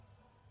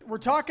We're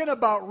talking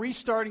about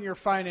restarting your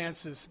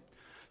finances.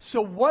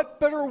 So what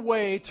better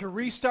way to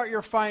restart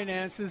your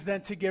finances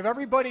than to give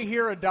everybody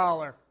here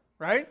 $1,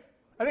 right?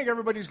 I think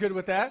everybody's good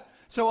with that.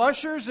 So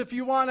ushers, if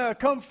you want to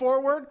come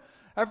forward,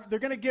 they're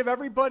going to give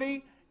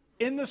everybody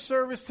in the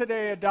service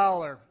today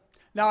 $1.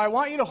 Now, I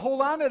want you to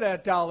hold on to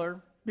that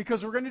 $1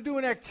 because we're going to do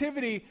an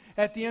activity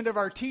at the end of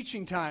our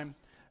teaching time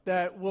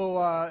that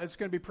it's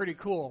going to be pretty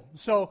cool.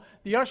 So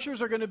the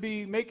ushers are going to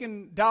be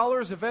making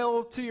dollars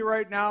available to you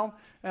right now,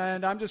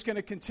 and I'm just going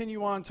to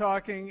continue on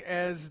talking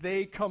as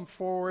they come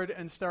forward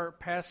and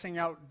start passing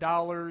out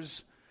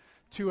dollars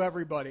to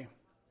everybody.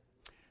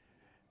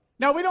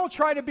 Now, we don't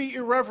try to be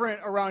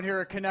irreverent around here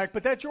at Connect,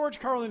 but that George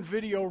Carlin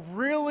video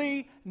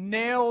really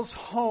nails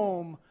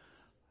home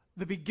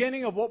the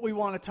beginning of what we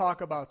want to talk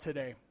about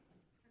today.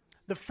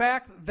 The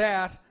fact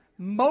that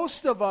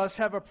most of us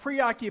have a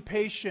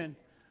preoccupation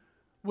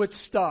with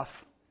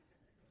stuff,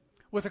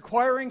 with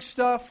acquiring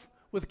stuff,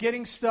 with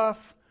getting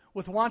stuff,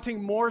 with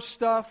wanting more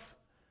stuff.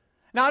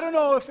 Now, I don't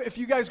know if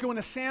you guys go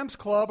into Sam's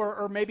Club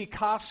or maybe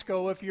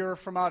Costco if you're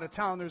from out of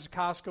town. There's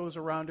Costco's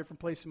around different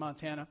places in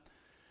Montana.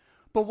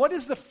 But what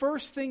is the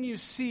first thing you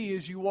see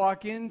as you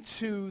walk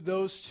into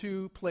those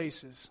two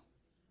places?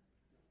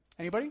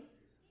 Anybody?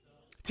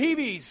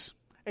 TVs.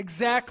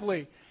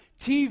 Exactly.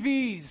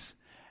 TVs.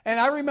 And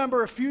I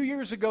remember a few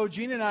years ago,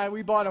 Gene and I,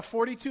 we bought a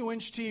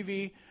 42-inch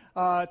TV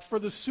for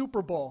the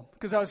Super Bowl,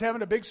 because I was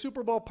having a big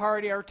Super Bowl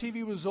party. Our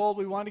TV was old.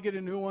 We wanted to get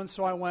a new one,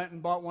 so I went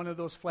and bought one of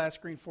those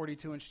flat-screen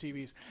 42-inch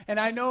TVs. And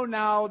I know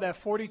now that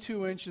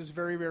 42-inch is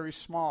very, very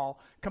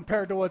small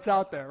compared to what's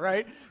out there,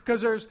 right?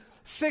 Because there's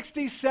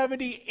 60,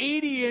 70,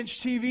 80-inch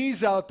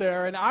TVs out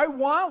there, and I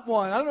want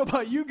one. I don't know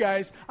about you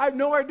guys. I have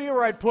no idea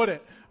where I'd put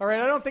it, all right?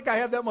 I don't think I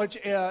have that much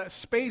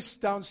space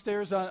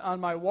downstairs on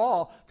my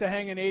wall to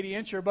hang an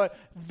 80-incher, but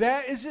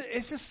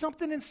it's just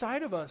something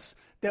inside of us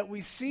that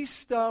we see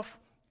stuff,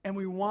 and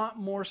we want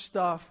more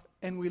stuff,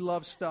 and we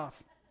love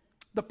stuff.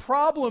 The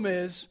problem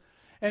is,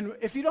 and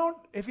if you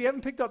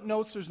haven't picked up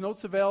notes, there's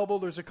notes available.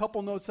 There's a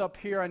couple notes up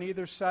here on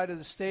either side of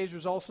the stage.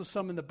 There's also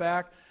some in the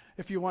back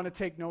if you want to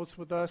take notes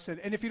with us.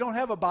 And if you don't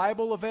have a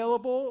Bible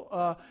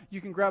available, you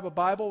can grab a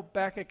Bible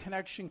back at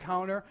Connection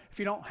Counter. If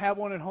you don't have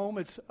one at home,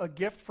 it's a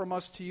gift from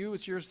us to you.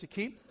 It's yours to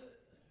keep.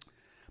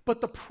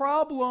 But the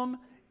problem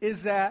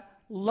is that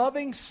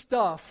loving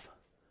stuff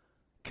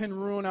can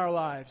ruin our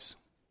lives.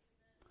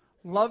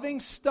 Loving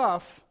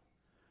stuff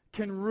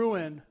can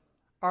ruin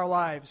our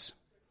lives.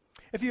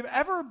 If you've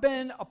ever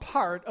been a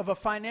part of a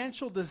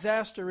financial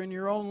disaster in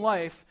your own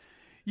life,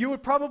 you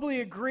would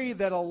probably agree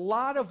that a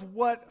lot of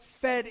what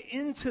fed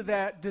into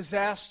that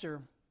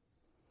disaster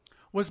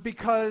was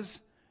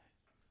because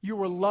you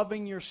were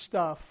loving your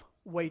stuff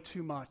way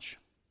too much.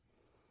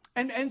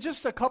 And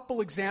just a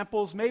couple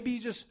examples, maybe you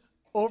just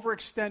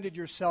overextended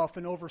yourself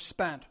and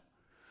overspent,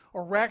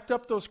 or racked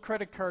up those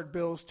credit card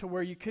bills to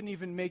where you couldn't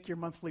even make your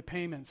monthly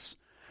payments.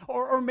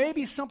 Or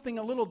maybe something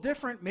a little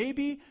different.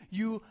 Maybe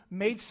you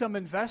made some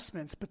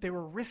investments, but they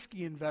were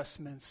risky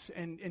investments,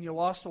 and you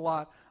lost a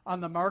lot on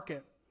the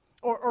market.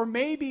 Or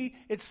maybe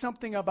it's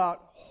something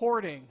about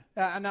hoarding.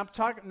 And I'm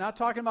not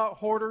talking about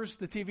Hoarders,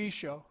 the TV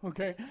show,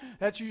 okay?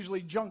 That's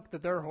usually junk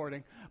that they're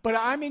hoarding. But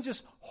I mean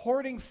just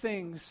hoarding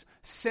things,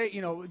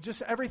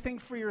 just everything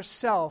for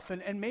yourself,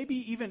 and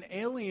maybe even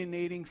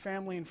alienating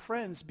family and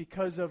friends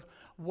because of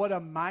what a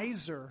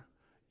miser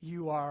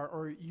you are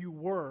or you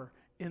were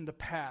in the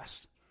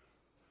past.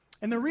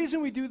 And the reason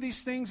we do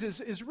these things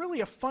is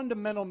really a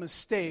fundamental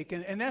mistake.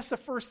 And that's the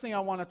first thing I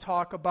want to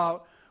talk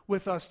about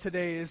with us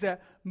today, is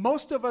that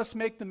most of us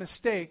make the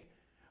mistake.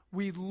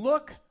 We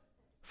look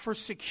for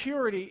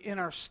security in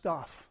our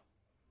stuff.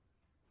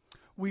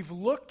 We've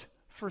looked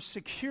for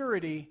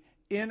security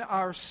in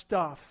our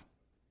stuff.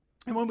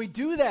 And when we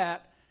do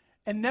that,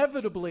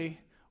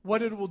 inevitably,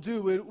 what it will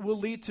do, it will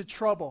lead to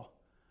trouble.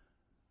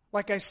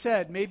 Like I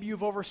said, maybe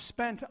you've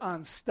overspent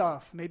on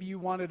stuff. Maybe you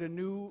wanted a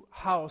new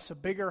house, a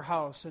bigger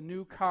house, a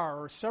new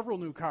car, or several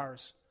new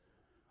cars,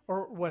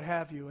 or what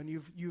have you, and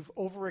you've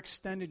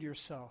overextended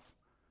yourself.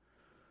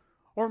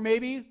 Or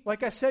maybe,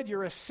 like I said,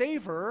 you're a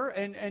saver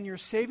and you're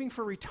saving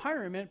for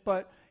retirement,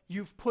 but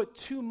you've put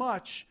too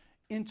much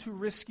into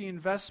risky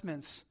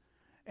investments.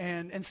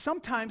 And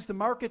sometimes the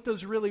market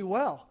does really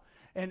well,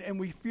 and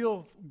we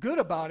feel good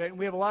about it, and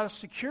we have a lot of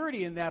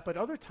security in that. But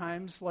other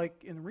times,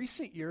 like in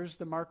recent years,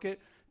 the market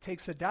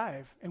takes a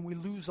dive, and we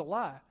lose a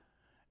lot.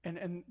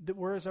 And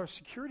where is our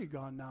security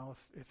gone now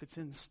if it's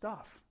in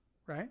stuff,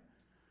 right?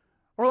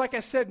 Or like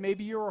I said,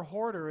 maybe you're a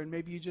hoarder, and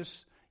maybe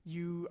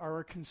you are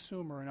a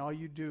consumer, and all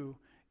you do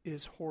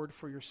is hoard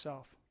for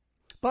yourself.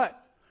 But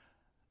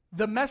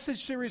the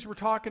message series we're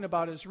talking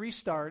about is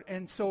Restart,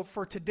 and so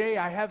for today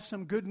I have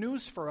some good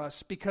news for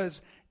us,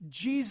 because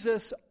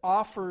Jesus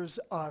offers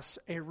us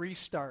a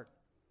restart.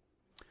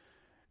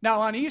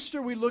 Now, on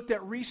Easter, we looked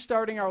at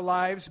restarting our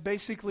lives,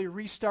 basically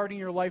restarting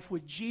your life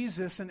with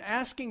Jesus and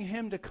asking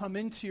Him to come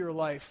into your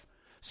life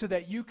so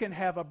that you can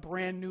have a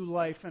brand new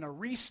life and a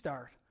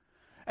restart.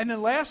 And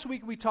then last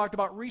week, we talked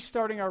about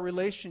restarting our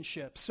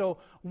relationship. So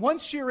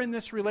once you're in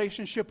this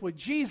relationship with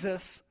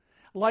Jesus,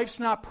 Life's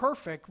not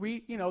perfect.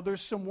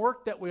 There's some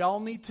work that we all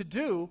need to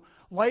do.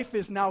 Life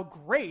is now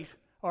great,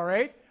 all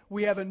right?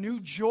 We have a new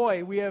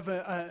joy. We have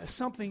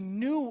something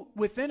new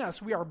within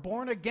us. We are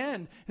born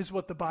again, is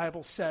what the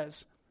Bible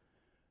says.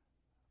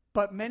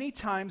 But many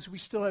times we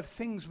still have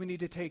things we need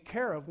to take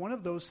care of. One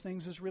of those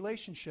things is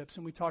relationships,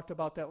 and we talked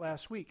about that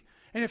last week.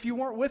 And if you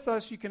weren't with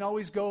us, you can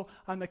always go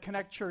on the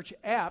Connect Church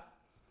app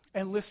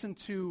and listen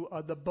to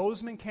the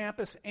Bozeman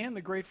campus and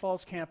the Great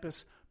Falls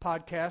campus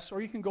podcasts, or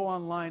you can go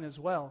online as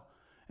well.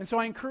 And so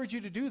I encourage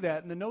you to do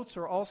that, and the notes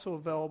are also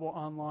available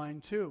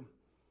online too.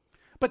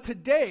 But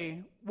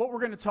today, what we're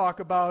going to talk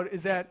about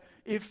is that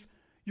if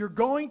you're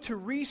going to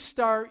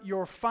restart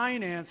your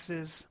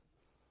finances,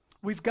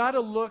 we've got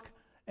to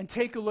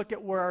take a look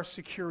at where our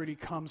security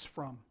comes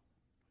from.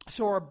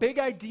 So our big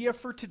idea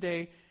for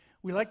today,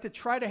 we like to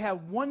try to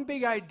have one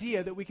big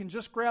idea that we can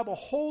just grab a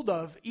hold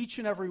of each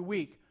and every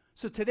week.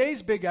 So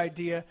today's big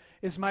idea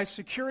is my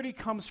security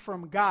comes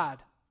from God,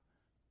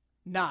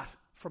 not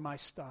from my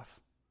stuff.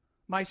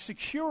 My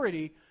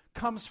security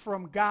comes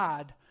from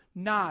God,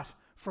 not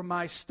from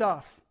my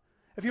stuff.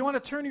 If you want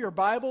to turn to your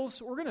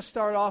Bibles, we're going to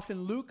start off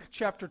in Luke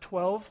chapter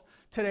 12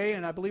 today,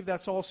 and I believe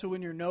that's also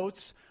in your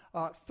notes,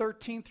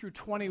 13 through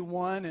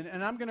 21,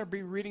 and I'm going to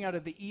be reading out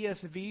of the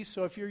ESV,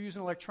 so if you're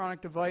using an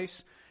electronic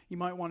device, you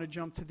might want to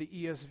jump to the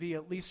ESV,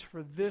 at least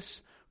for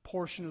this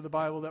portion of the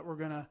Bible that we're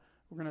going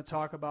to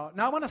talk about.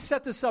 Now, I want to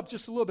set this up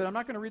just a little bit. I'm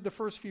not going to read the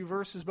first few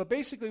verses, but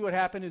basically what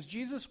happened is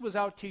Jesus was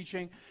out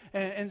teaching,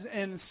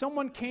 and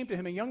someone came to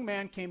him, a young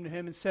man came to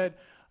him and said,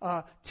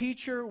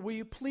 Teacher, will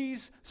you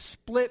please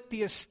split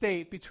the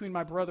estate between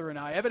my brother and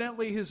I?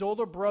 Evidently, his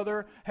older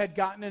brother had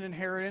gotten an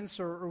inheritance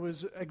or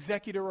was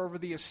executor over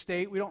the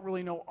estate. We don't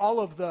really know all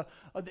of the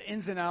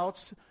ins and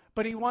outs,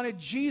 but he wanted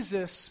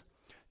Jesus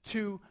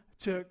to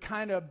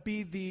kind of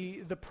be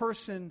the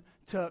person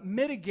to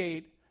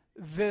mitigate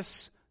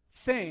this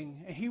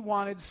thing. He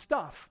wanted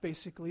stuff,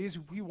 basically.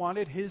 He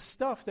wanted his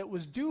stuff that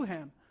was due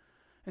him.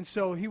 And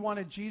so he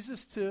wanted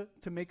Jesus to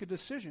make a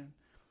decision.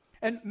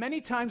 And many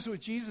times what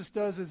Jesus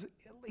does is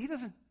he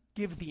doesn't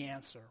give the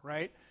answer,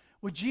 right?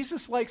 What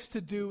Jesus likes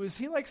to do is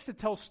he likes to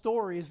tell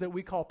stories that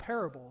we call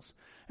parables.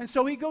 And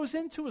so he goes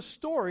into a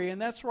story,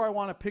 and that's where I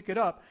want to pick it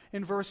up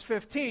in verse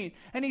 15.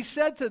 And he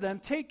said to them,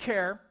 take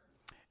care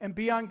and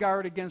be on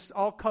guard against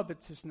all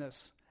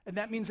covetousness. And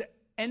that means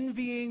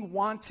envying,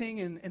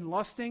 wanting, and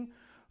lusting.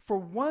 For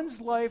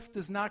one's life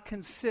does not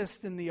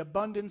consist in the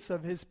abundance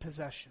of his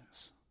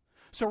possessions.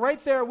 So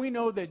right there we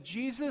know that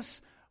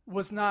Jesus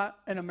was not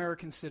an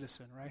American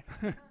citizen,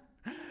 right?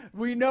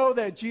 We know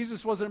that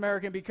Jesus was an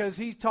American because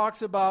he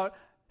talks about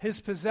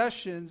his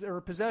possessions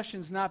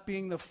not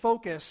being the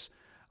focus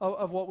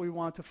of what we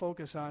want to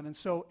focus on. And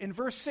so in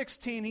verse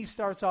 16, he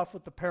starts off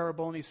with the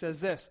parable, and he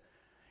says this.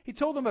 He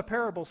told them a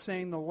parable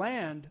saying, the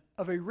land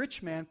of a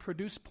rich man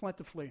produced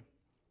plentifully.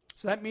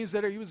 So that means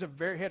that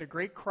he had a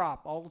great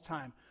crop all the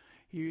time.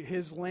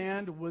 His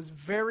land was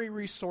very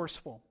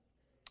resourceful.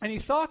 And he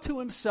thought to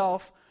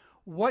himself,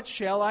 what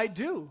shall I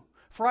do?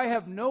 For I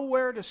have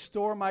nowhere to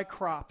store my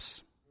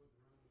crops.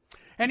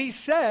 And he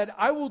said,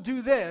 I will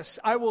do this.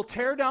 I will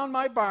tear down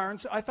my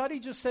barns. I thought he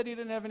just said he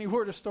didn't have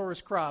anywhere to store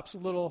his crops.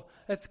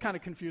 That's kind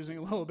of confusing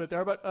a little bit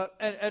there. But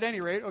at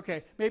any rate,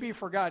 okay, maybe he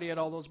forgot he had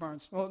all those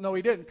barns. Well, no,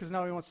 he didn't, because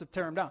now he wants to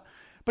tear them down.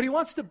 But he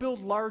wants to build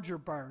larger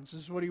barns,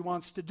 is what he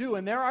wants to do.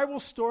 And there I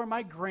will store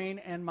my grain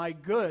and my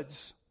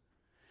goods.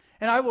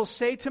 And I will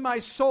say to my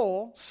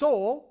soul,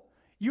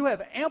 you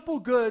have ample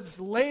goods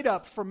laid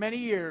up for many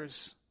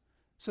years.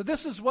 So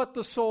this is what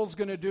the soul's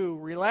going to do.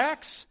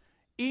 Relax,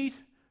 eat,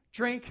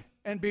 drink,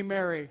 and be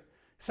merry.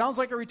 Sounds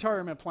like a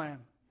retirement plan.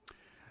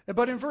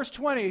 But in verse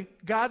 20,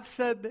 God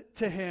said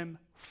to him,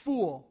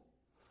 fool.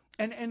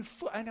 And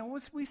I know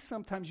we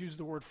sometimes use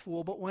the word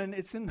fool, but when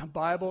it's in the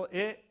Bible,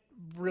 it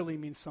really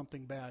means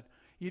something bad.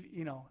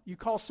 You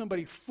call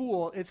somebody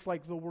fool, it's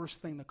like the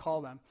worst thing to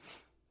call them.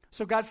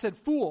 So God said,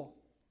 fool,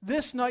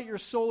 this night your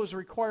soul is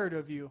required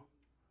of you.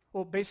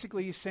 Well,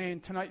 basically he's saying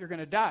tonight you're going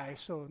to die,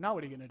 so now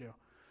what are you going to do?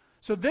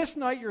 So this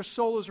night your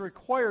soul is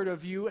required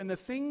of you, and the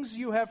things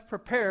you have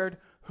prepared,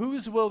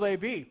 whose will they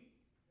be?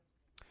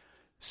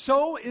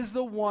 So is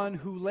the one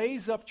who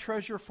lays up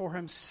treasure for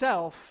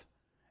himself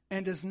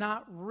and is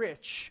not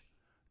rich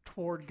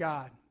toward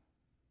God.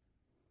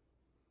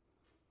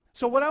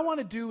 So what I want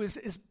to do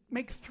is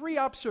make three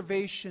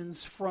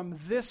observations from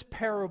this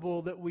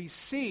parable that we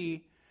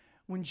see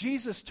when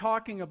Jesus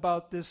talking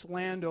about this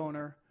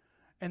landowner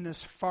and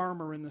this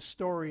farmer in the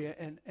story,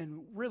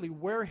 and really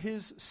where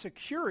his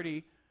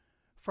security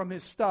from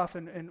his stuff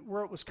and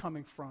where it was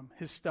coming from,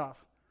 his stuff.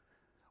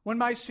 When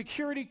my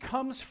security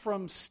comes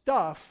from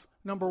stuff,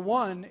 number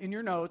one, in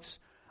your notes,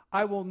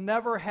 I will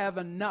never have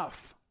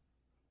enough.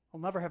 I'll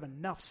never have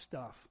enough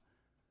stuff.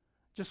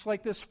 Just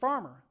like this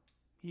farmer.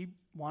 He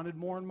wanted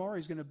more and more.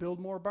 He's going to build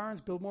more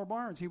barns.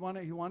 He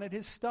wanted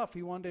his stuff.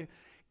 He wanted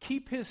to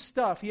keep his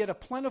stuff. He had a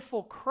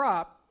plentiful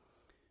crop,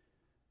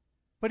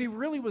 but he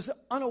really was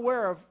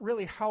unaware of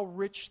really how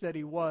rich that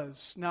he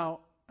was. Now,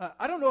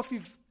 I don't know if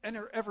you've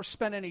ever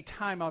spent any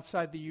time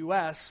outside the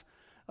U.S.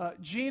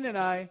 Gene and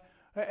I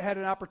I had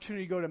an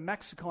opportunity to go to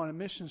Mexico on a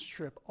missions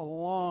trip a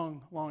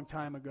long, long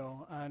time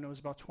ago. And it was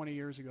about 20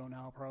 years ago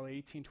now, probably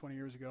 18, 20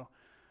 years ago.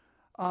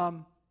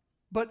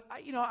 But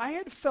I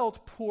had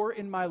felt poor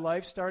in my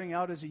life starting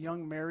out as a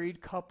young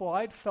married couple.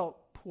 I'd felt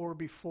poor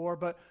before,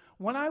 but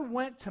when I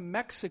went to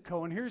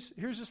Mexico, and here's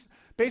just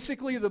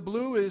basically the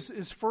blue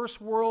is first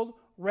world,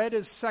 red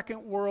is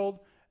second world,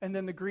 and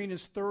then the green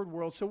is third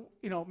world. So,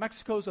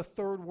 Mexico is a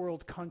third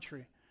world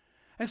country.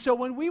 And so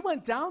when we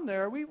went down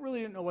there, we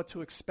really didn't know what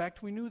to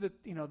expect. We knew that,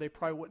 they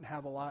probably wouldn't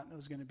have a lot and it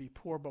was going to be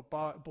poor, but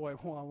boy,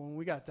 when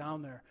we got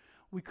down there,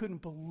 we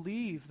couldn't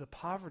believe the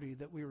poverty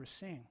that we were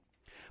seeing.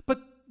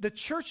 But the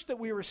church that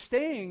we were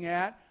staying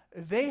at,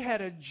 they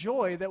had a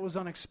joy that was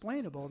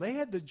unexplainable. They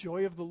had the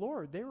joy of the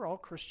Lord. They were all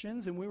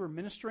Christians, and we were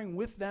ministering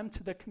with them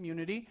to the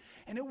community,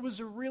 and it was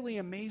a really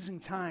amazing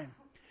time.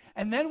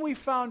 And then we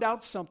found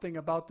out something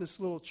about this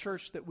little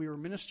church that we were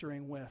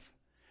ministering with.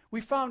 We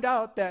found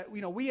out that,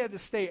 we had to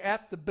stay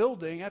at the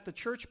building, at the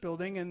church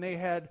building, and they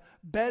had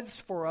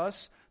beds for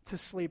us to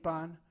sleep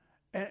on.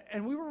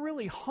 And we were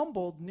really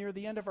humbled near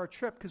the end of our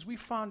trip because we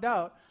found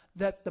out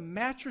that the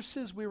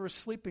mattresses we were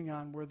sleeping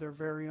on were their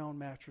very own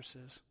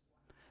mattresses.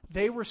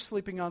 They were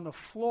sleeping on the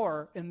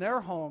floor in their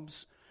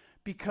homes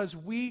because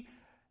we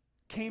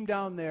came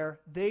down there.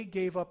 They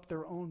gave up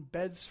their own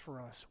beds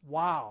for us.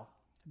 Wow.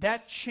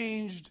 That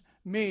changed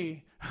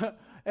me.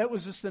 It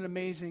was just an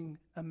amazing,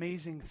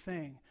 amazing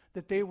thing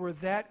that they were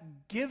that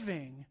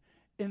giving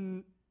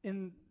in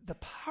the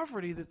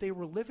poverty that they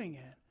were living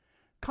in.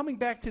 Coming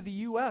back to the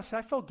U.S.,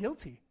 I felt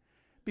guilty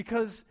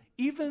because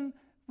even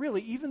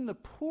the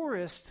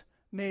poorest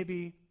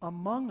maybe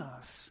among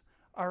us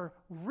are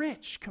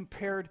rich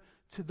compared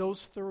to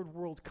those third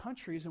world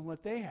countries and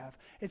what they have.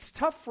 It's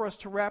tough for us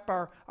to wrap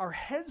our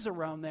heads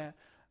around that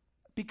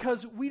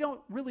because we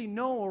don't really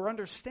know or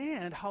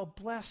understand how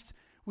blessed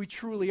we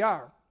truly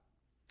are.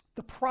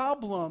 The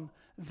problem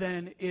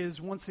then is,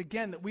 once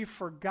again, that we've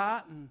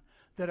forgotten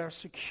that our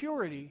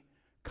security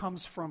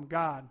comes from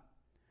God.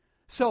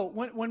 So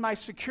when my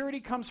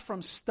security comes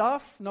from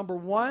stuff, number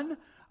one,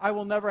 I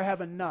will never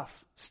have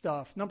enough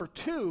stuff. Number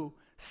two,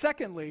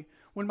 secondly,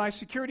 when my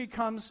security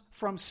comes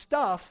from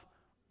stuff,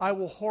 I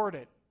will hoard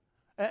it.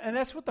 And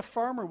that's what the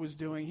farmer was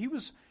doing. He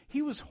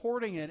was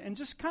hoarding it. And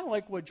just kind of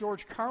like what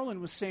George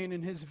Carlin was saying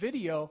in his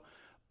video,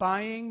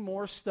 buying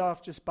more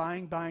stuff, just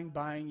buying,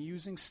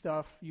 using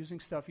stuff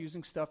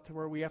to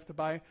where we have to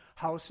buy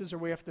houses or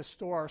we have to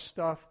store our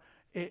stuff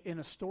in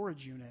a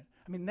storage unit.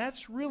 I mean,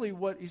 that's really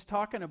what he's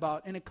talking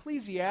about. In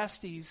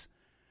Ecclesiastes,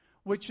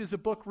 which is a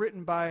book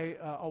written by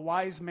a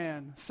wise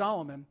man,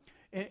 Solomon,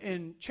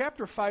 in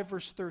chapter 5,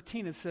 verse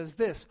 13, it says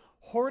this: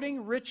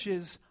 hoarding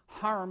riches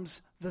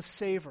harms the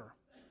saver.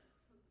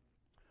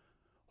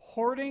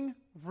 Hoarding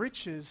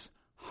riches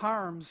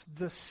harms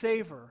the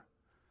saver.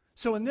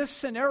 So in this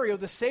scenario,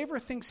 the saver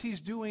thinks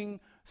he's doing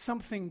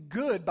something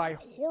good by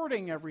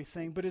hoarding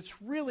everything, but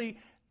it's really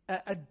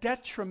a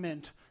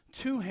detriment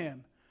to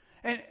him.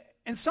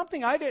 And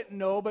something I didn't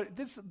know, but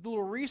this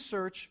little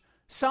research,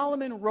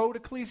 Solomon wrote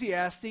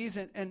Ecclesiastes,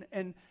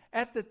 and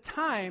at the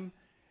time,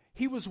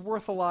 he was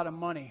worth a lot of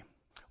money.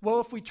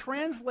 Well, if we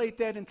translate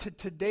that into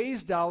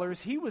today's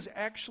dollars, he was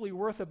actually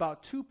worth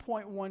about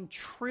 $2.1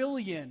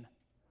 trillion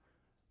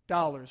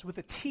with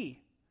a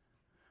T.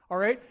 All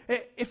right?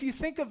 If you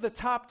think of the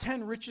top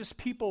 10 richest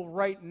people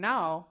right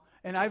now,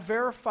 and I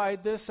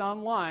verified this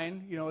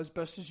online, as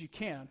best as you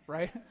can,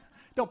 right?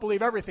 Don't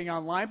believe everything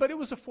online, but it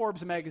was a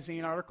Forbes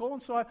magazine article,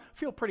 and so I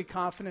feel pretty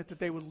confident that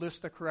they would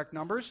list the correct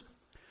numbers.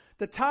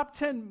 The top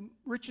 10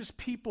 richest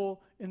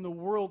people in the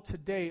world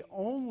today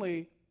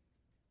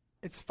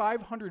it's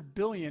 500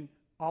 billion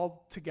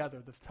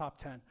altogether, the top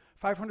 10.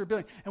 500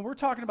 billion. And we're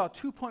talking about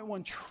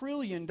 $2.1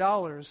 trillion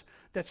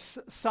that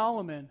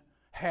Solomon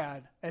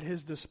had at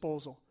his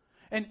disposal.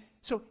 And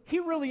so he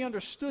really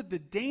understood the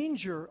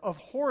danger of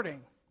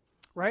hoarding,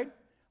 right?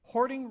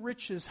 Hoarding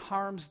riches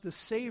harms the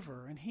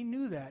saver, and he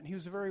knew that, and he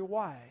was very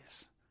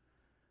wise.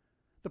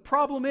 The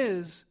problem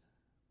is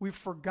we've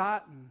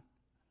forgotten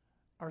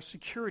our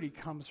security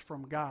comes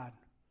from God.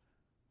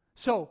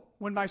 So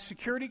when my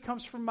security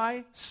comes from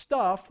my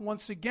stuff,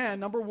 once again,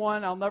 number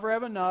one, I'll never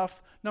have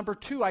enough. Number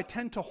two, I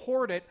tend to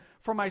hoard it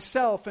for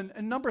myself. And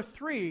number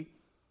three,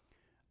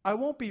 I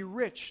won't be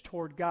rich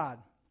toward God.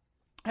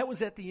 That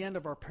was at the end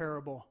of our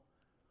parable.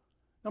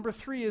 Number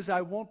three is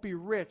I won't be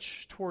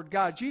rich toward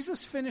God.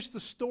 Jesus finished the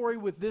story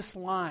with this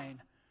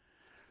line: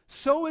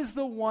 so is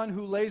the one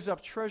who lays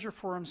up treasure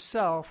for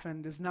himself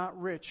and is not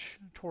rich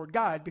toward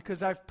God,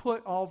 because I've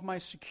put all of my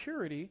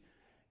security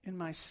in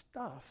my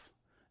stuff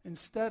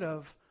instead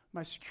of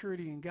my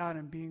security in God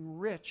and being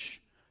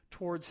rich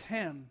towards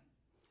him.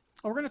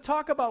 We're going to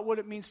talk about what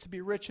it means to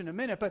be rich in a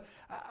minute, but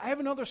I have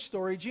another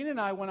story. Gina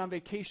and I went on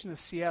vacation to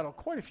Seattle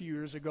quite a few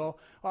years ago.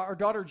 Our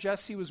daughter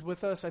Jessie was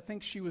with us. I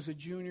think she was a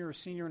junior or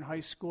senior in high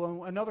school,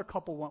 and another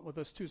couple went with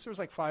us too, so there was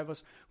like 5 of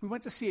us. We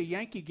went to see a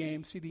Yankee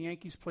game, see the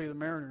Yankees play the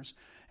Mariners.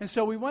 And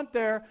so we went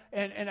there,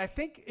 and I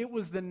think it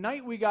was the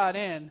night we got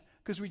in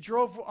because we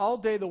drove all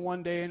day the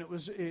one day,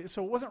 and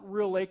so it wasn't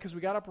real late because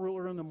we got up real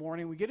early in the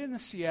morning. We get into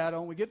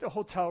Seattle, and we get to the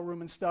hotel room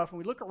and stuff, and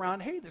we look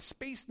around. Hey, the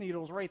Space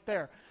Needle's right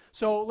there.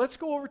 So let's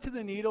go over to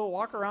the Needle,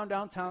 walk around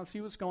downtown,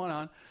 see what's going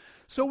on.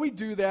 So we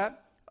do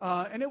that,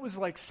 and it was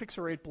like 6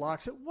 or 8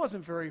 blocks. It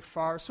wasn't very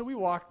far. So we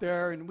walked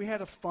there, and we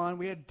had fun.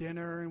 We had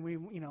dinner, and we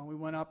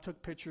went up,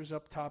 took pictures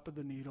up top of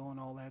the Needle and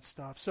all that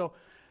stuff. So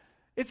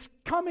it's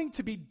coming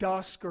to be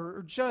dusk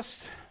or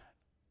just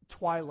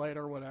twilight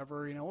or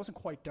whatever, it wasn't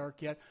quite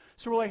dark yet.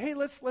 So we're like, hey,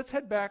 let's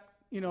head back,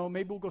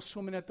 maybe we'll go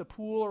swimming at the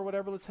pool or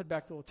whatever, let's head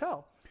back to the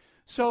hotel.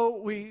 So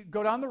we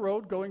go down the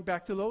road going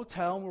back to the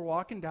hotel, and we're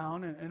walking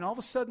down, and all of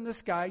a sudden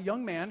this guy,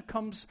 young man,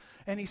 comes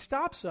and he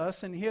stops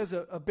us, and he has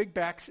a big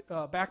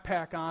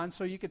backpack on,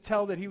 so you could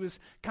tell that he was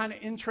kind of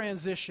in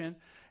transition.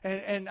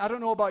 And I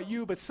don't know about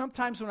you, but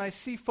sometimes when I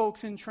see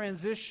folks in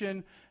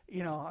transition,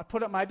 I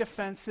put up my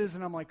defenses,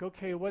 and I'm like,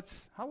 okay,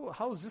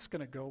 how is this going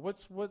to go?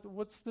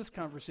 What's this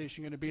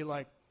conversation going to be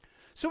like?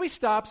 So he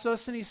stops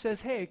us, and he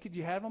says, hey, could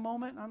you have a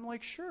moment? And I'm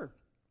like, sure.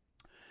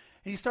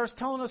 And he starts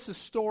telling us a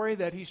story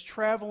that he's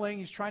traveling.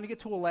 He's trying to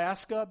get to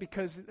Alaska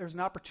because there's an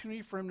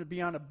opportunity for him to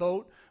be on a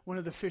boat, one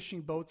of the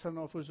fishing boats. I don't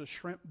know if it was a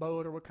shrimp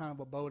boat or what kind of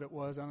a boat it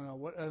was. I don't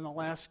know, an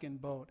Alaskan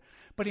boat.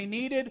 But he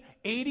needed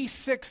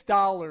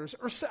 $86,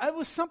 or it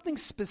was something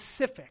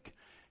specific,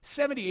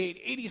 78,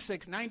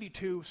 86,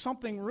 92,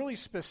 something really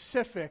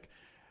specific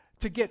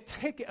to get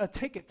a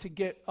ticket to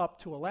get up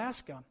to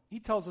Alaska.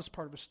 He tells us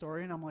part of a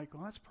story, and I'm like,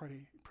 well, that's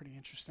pretty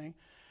interesting.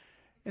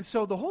 And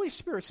so the Holy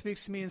Spirit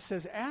speaks to me and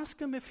says, ask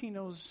him if he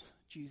knows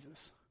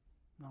Jesus.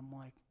 And I'm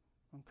like,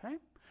 okay.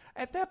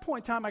 At that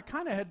point in time, I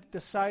kind of had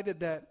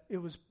decided that it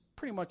was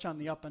pretty much on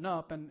the up and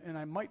up, and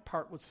I might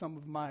part with some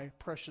of my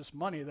precious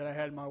money that I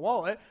had in my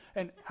wallet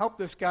and help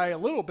this guy a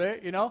little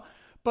bit,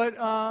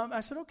 But I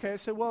said, okay. I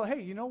said, well,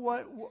 hey, you know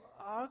what?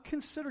 I'll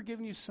consider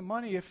giving you some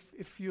money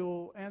if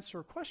you'll answer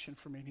a question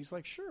for me. And he's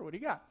like, sure, what do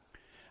you got?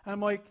 And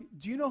I'm like,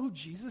 do you know who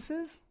Jesus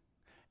is?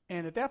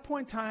 And at that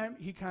point in time,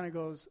 he kind of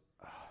goes,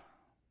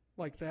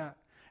 like that.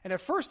 And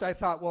at first I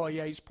thought, well,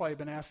 yeah, he's probably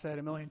been asked that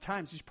a million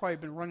times. He's probably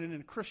been running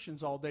into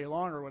Christians all day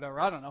long or whatever.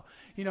 I don't know.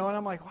 And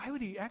I'm like, why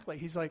would he act like?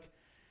 He's like,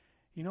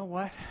 you know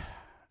what?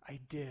 I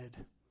did.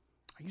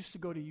 I used to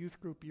go to youth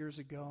group years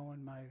ago,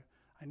 and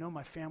I know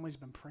my family's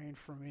been praying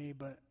for me,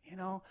 but,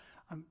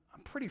 I'm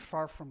pretty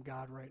far from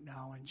God right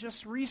now. And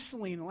just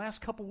recently, in the last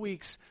couple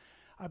weeks,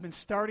 I've been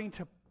starting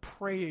to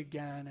pray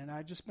again, and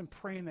I've just been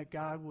praying that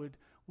God would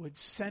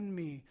send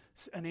me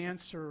an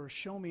answer or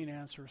show me an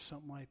answer or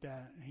something like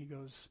that. And he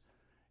goes,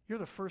 you're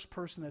the first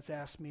person that's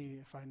asked me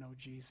if I know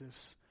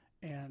Jesus.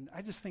 And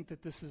I just think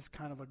that this is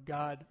kind of a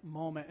God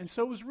moment. And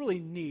so it was really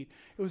neat.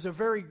 It was a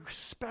very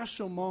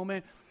special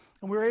moment.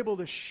 And we were able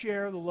to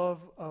share the love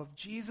of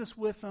Jesus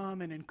with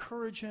him and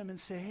encourage him and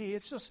say, hey,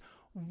 it's just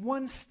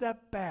one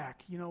step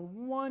back,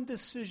 one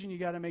decision you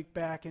got to make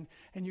back, and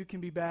you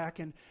can be back.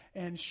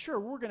 And sure,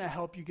 we're going to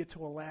help you get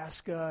to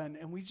Alaska.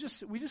 And we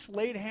just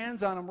laid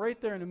hands on him right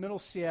there in the middle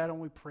of Seattle,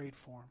 and we prayed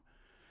for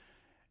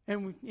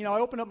him. And I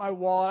opened up my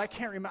wallet. I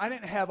can't remember. I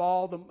didn't have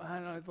all the, I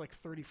don't know, like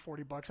 $30,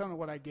 $40. I don't know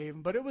what I gave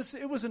him, but it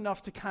was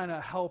enough to kind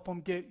of help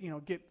him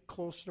get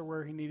closer to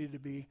where he needed to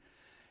be.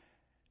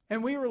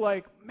 And we were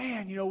like,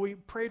 man, we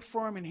prayed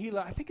for him, and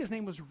I think his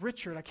name was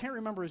Richard. I can't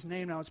remember his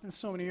name now. It's been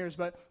so many years,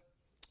 but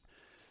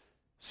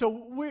so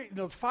we,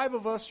 5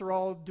 of us are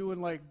all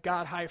doing like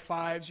God high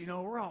fives.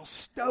 We're all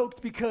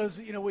stoked because,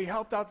 we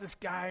helped out this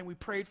guy and we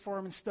prayed for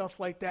him and stuff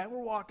like that.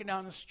 We're walking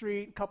down the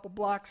street a couple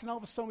blocks, and all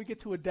of a sudden we get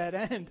to a dead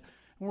end, and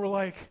we're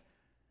like,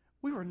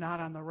 we were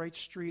not on the right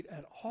street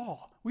at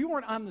all. We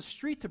weren't on the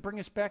street to bring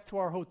us back to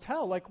our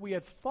hotel like we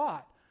had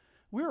thought.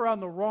 We were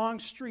on the wrong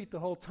street the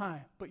whole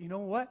time. But you know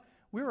what?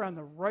 We were on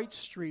the right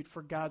street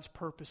for God's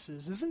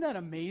purposes. Isn't that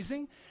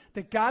amazing?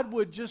 That God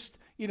would just,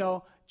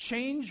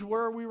 change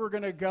where we were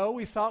going to go.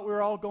 We thought we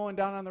were all going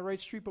down on the right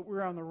street, but we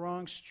were on the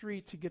wrong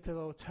street to get to the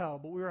hotel.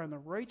 But we were on the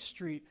right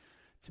street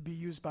to be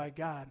used by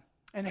God.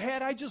 And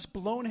had I just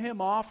blown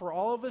him off, or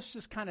all of us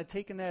just kind of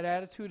taken that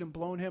attitude and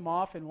blown him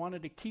off and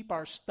wanted to keep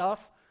our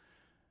stuff,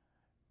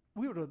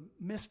 we would have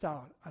missed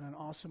out on an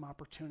awesome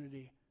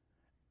opportunity.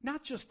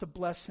 Not just to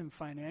bless him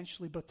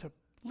financially, but to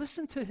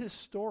listen to his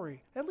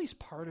story, at least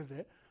part of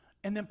it,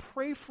 and then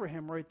pray for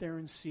him right there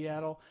in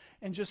Seattle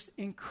and just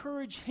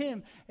encourage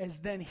him as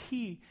then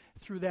he,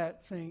 through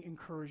that thing,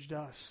 encouraged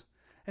us.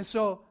 And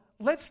so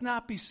let's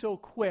not be so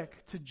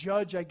quick to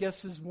judge, I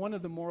guess, is one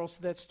of the morals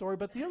to that story.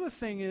 But the other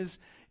thing is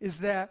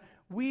that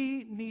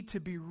we need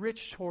to be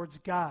rich towards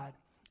God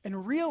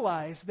and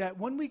realize that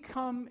when we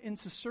come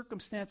into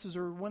circumstances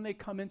or when they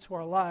come into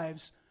our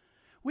lives,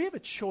 we have a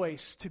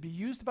choice to be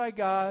used by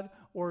God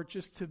or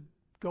just to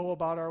go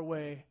about our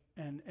way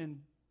and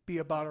be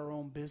about our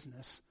own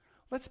business.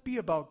 Let's be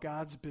about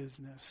God's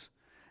business.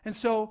 And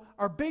so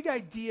our big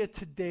idea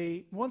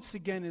today, once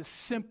again, is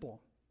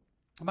simple.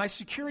 My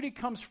security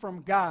comes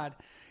from God.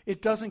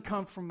 It doesn't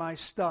come from my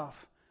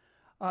stuff.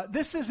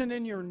 This isn't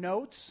in your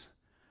notes,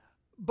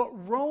 but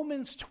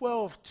Romans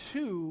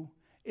 12:2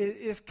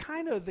 is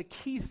kind of the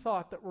key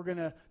thought that we're going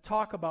to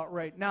talk about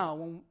right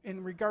now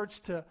in regards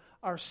to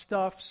our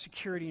stuff,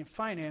 security, and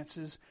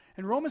finances.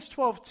 And Romans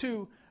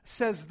 12:2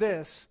 says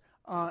this.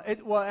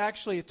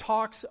 It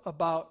talks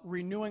about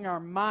renewing our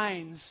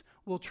minds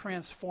will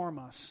transform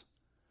us.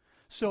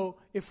 So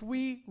if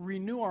we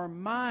renew our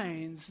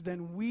minds,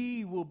 then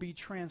we will be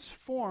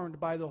transformed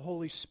by the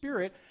Holy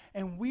Spirit,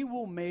 and we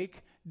will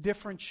make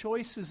different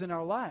choices in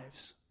our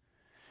lives.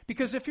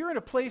 Because if you're in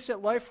a place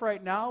at life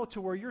right now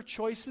to where your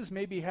choices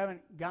maybe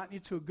haven't gotten you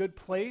to a good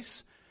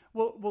place,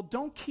 well,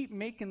 don't keep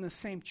making the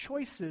same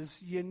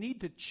choices. You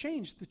need to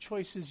change the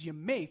choices you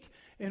make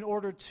in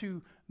order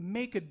to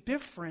make a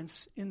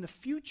difference in the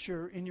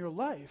future in your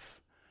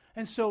life.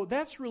 And so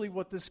that's really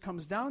what this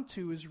comes down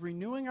to, is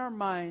renewing our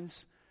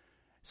minds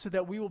so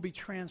that we will be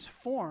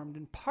transformed.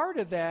 And part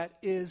of that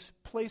is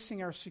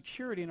placing our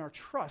security and our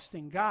trust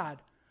in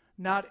God,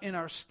 not in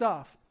our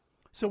stuff.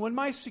 So when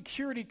my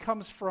security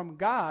comes from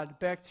God,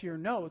 back to your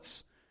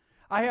notes,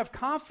 I have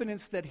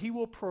confidence that He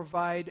will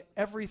provide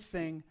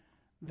everything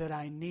that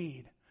I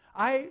need.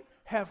 I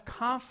have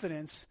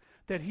confidence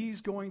that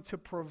He's going to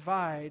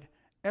provide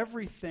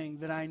everything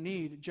that I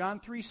need. John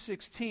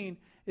 3:16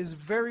 is a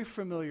very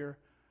familiar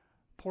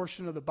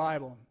portion of the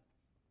Bible.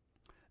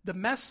 The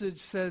Message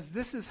says,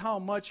 "This is how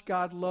much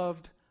God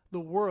loved the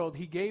world.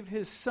 He gave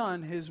His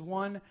Son, His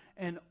one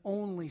and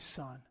only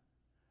Son."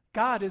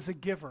 God is a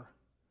giver.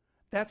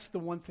 That's the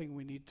one thing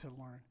we need to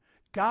learn.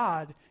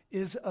 God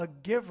is a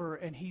giver,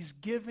 and He has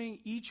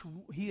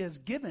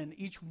given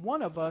each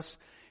one of us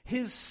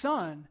His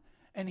Son,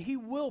 and He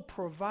will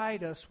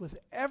provide us with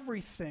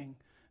everything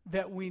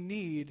that we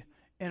need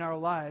in our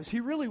lives. He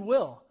really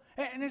will.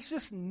 And it's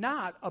just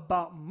not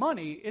about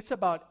money. It's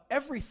about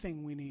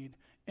everything we need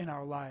in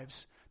our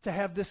lives to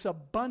have this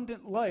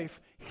abundant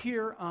life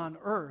here on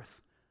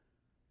earth.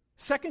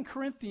 2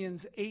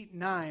 Corinthians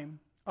 8:9,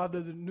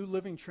 the New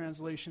Living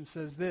Translation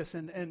says this,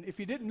 and if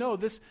you didn't know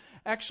this,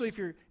 actually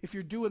if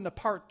you're doing the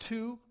part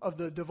 2 of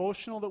the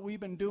devotional that we've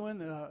been doing,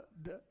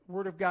 the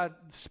Word of God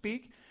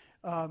Speak,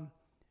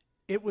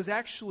 it was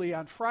actually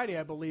on Friday,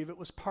 I believe, it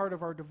was part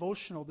of our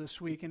devotional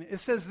this week, and it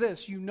says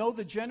this: "You know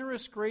the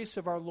generous grace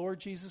of our Lord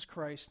Jesus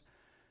Christ,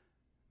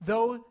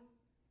 though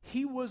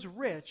He was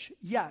rich,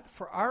 yet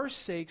for our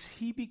sakes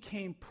He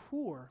became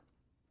poor,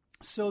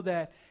 so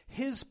that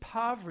His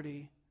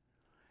poverty,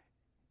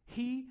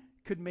 He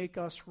could make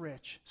us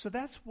rich." So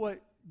that's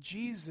what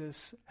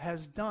Jesus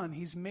has done.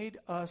 He's made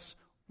us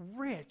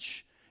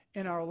rich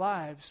in our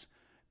lives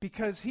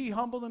because He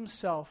humbled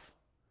Himself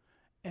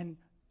and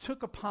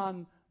took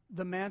upon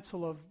the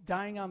mantle of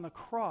dying on the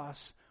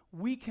cross.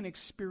 We can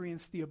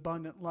experience the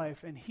abundant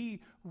life, and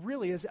He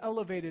really has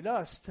elevated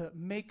us to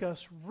make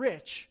us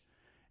rich,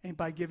 and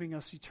by giving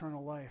us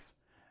eternal life.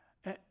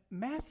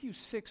 Matthew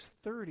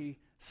 6:30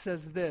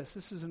 says this.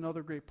 This is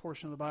another great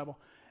portion of the Bible.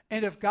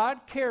 "And if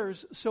God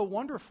cares so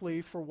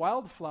wonderfully for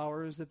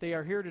wildflowers that they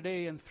are here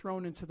today and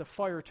thrown into the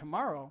fire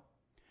tomorrow,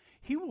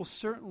 He will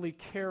certainly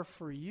care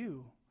for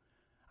you."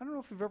 I don't know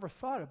if you've ever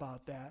thought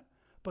about that,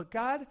 but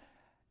God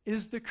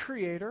is the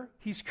creator.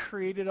 He's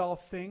created all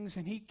things,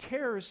 and He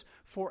cares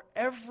for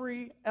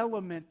every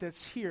element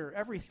that's here,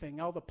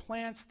 everything, all the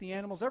plants, the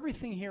animals,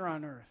 everything here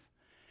on earth.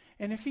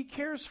 And if He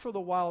cares for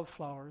the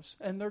wildflowers,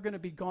 and they're going to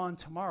be gone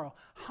tomorrow,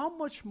 how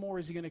much more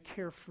is He going to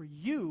care for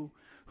you,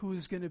 who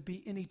is going to be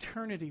in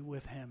eternity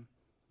with Him?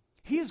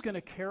 He is going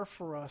to care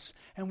for us,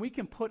 and we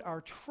can put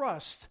our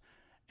trust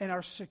and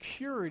our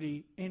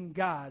security in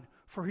God,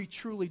 for He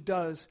truly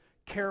does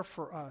care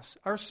for us.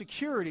 Our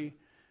security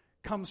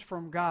comes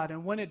from God,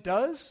 and when it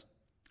does,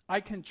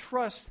 I can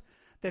trust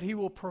that He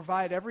will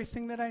provide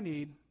everything that I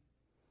need.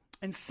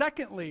 And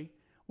secondly,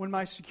 when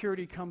my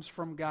security comes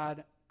from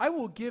God, I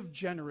will give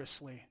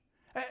generously.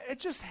 It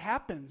just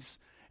happens.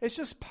 It's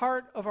just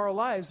part of our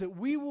lives that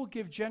we will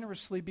give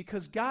generously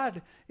because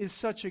God is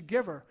such a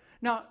giver.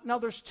 Now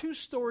there's 2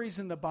 stories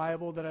in the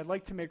Bible that I'd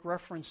like to make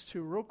reference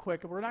to real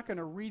quick, and we're not going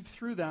to read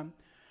through them.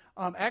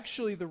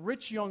 Actually, the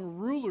rich young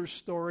ruler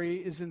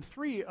story is in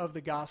 3 of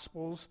the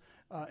Gospels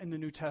in the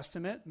New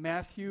Testament: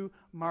 Matthew,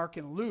 Mark,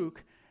 and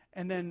Luke.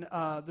 And then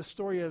the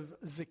story of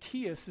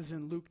Zacchaeus is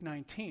in Luke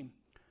 19.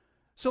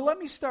 So let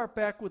me start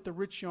back with the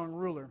rich young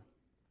ruler.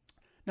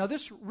 Now,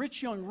 this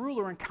rich young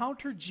ruler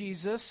encountered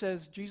Jesus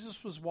as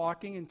Jesus was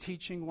walking and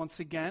teaching once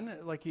again,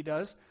 like He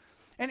does.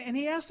 And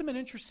He asked Him an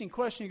interesting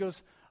question. He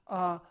goes,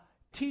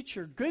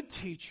 "Teacher, good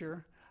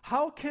teacher,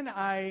 how can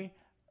I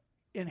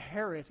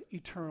inherit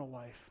eternal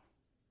life?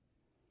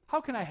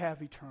 How can I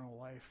have eternal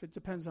life?" It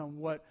depends on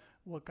what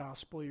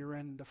gospel you're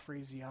in, the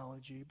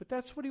phraseology. But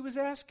that's what He was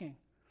asking.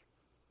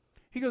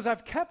 He goes,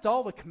 "I've kept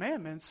all the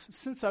commandments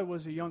since I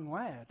was a young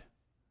lad.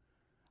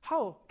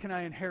 How can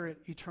I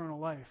inherit eternal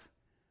life?"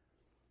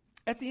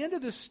 At the end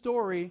of the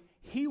story,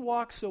 he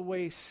walks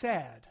away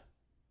sad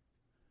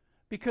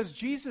because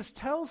Jesus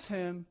tells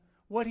him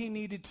what he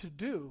needed to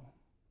do.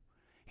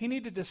 He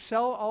needed to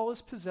sell all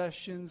his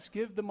possessions,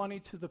 give the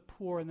money to the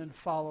poor, and then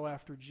follow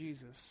after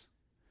Jesus.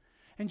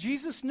 And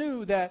Jesus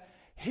knew that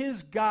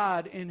his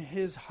God in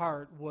his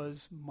heart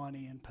was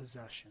money and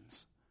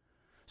possessions.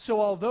 So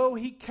although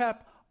he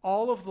kept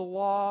all of the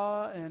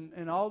law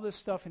and all this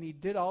stuff, and he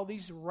did all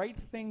these right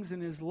things in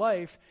his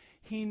life,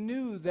 he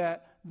knew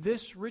that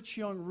this rich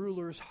young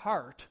ruler's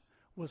heart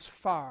was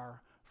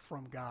far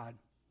from God.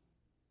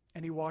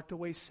 And he walked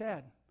away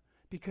sad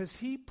because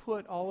he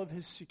put all of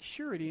his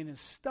security in his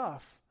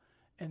stuff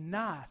and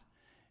not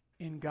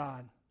in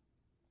God.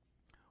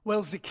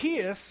 Well,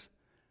 Zacchaeus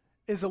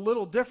is a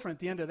little different at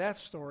the end of that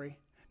story.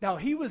 Now,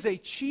 he was a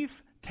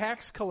chief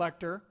tax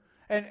collector,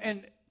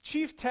 and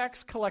chief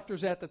tax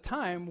collectors at the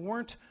time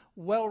weren't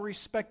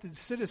well-respected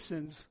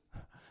citizens,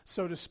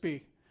 so to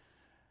speak.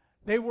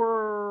 They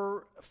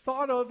were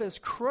thought of as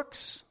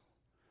crooks,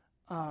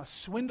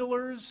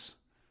 swindlers,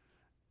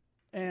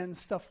 and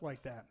stuff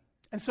like that.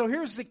 And so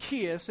here's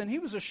Zacchaeus, and he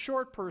was a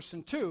short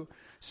person too,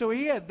 so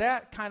he had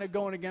that kind of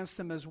going against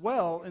him as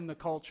well in the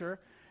culture.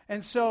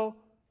 And so,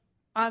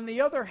 on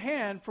the other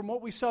hand, from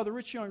what we saw the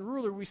rich young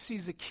ruler, we see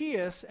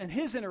Zacchaeus and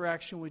his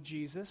interaction with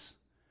Jesus.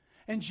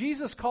 And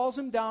Jesus calls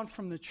him down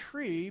from the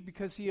tree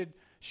because he had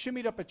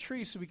shimmied up a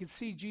tree so we could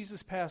see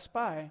Jesus pass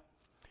by.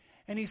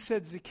 And he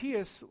said,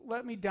 Zacchaeus,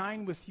 let me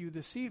dine with you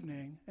this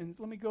evening, and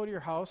let me go to your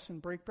house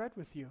and break bread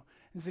with you.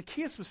 And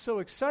Zacchaeus was so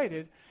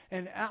excited,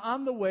 and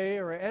on the way,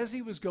 or as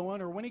he was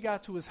going, or when he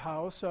got to his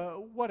house,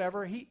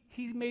 whatever, he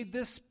made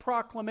this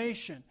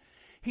proclamation.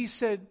 He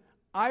said,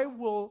 I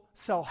will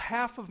sell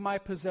half of my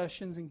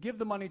possessions and give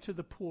the money to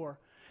the poor.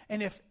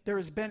 And if there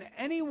has been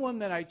anyone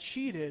that I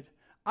cheated,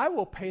 I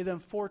will pay them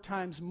 4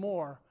 times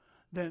more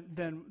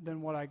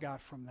than what I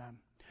got from them.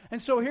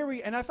 And so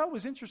and I thought it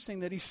was interesting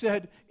that he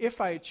said,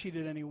 if I had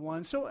cheated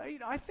anyone. So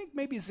I think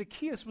maybe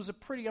Zacchaeus was a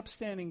pretty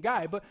upstanding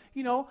guy, but,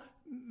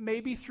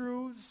 maybe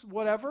through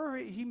whatever,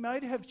 he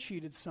might have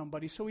cheated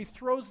somebody. So he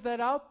throws that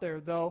out there,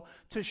 though,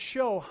 to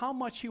show how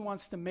much he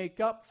wants to make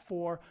up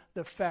for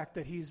the fact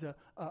that he's a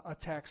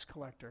tax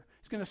collector.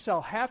 He's going to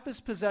sell half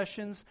his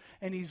possessions,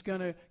 and he's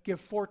going to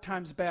give 4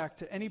 times back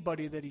to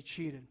anybody that he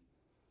cheated.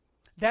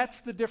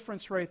 That's the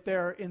difference right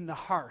there in the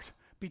heart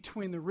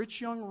between the rich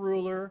young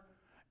ruler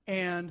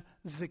and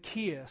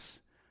Zacchaeus.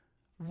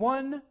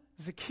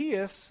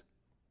 Zacchaeus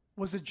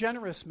was a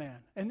generous man.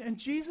 And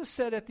Jesus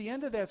said at the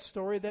end of that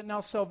story that now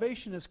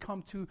salvation has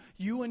come to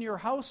you and your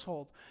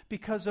household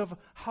because of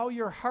how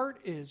your heart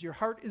is. Your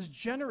heart is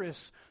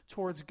generous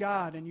towards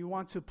God, and you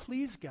want to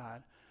please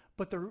God.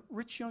 But the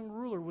rich young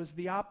ruler was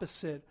the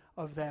opposite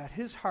of that.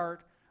 His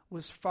heart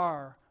was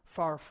far,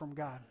 far from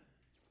God.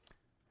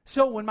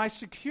 So when my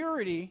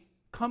security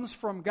comes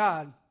from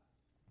God,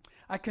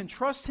 I can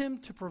trust him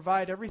to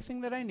provide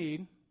everything that I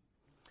need.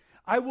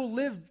 I will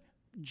live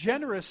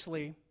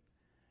generously.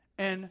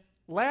 And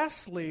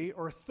lastly,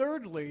 or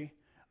thirdly,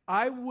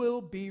 I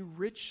will be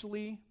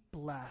richly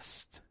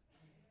blessed.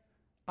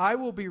 I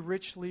will be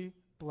richly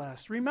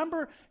blessed.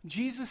 Remember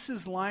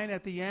Jesus' line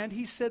at the end?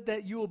 He said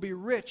that you will be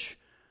rich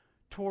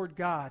toward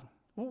God.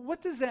 Well,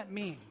 what does that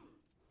mean?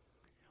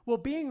 Well,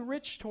 being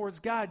rich towards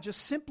God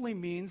just simply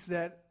means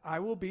that I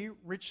will be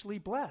richly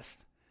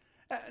blessed.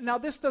 Now,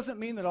 this doesn't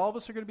mean that all of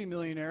us are going to be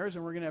millionaires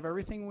and we're going to have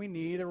everything we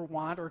need or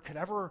want or could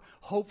ever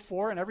hope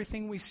for and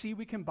everything we see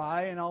we can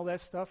buy and all that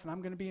stuff, and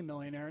I'm going to be a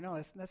millionaire.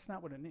 No, that's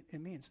not what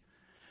it means.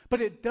 But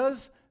it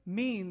does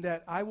mean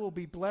that I will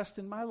be blessed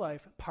in my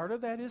life. Part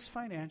of that is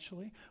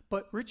financially,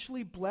 but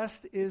richly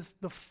blessed is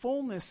the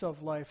fullness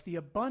of life, the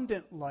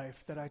abundant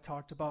life that I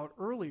talked about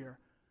earlier.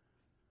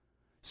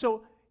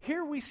 So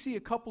here we see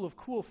a couple of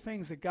cool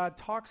things that God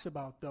talks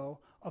about, though,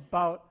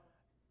 about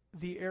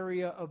the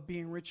area of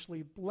being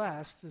richly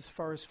blessed as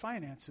far as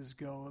finances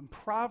go. In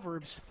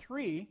Proverbs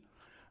 3,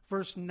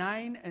 verse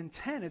 9 and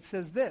 10, it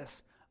says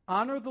this,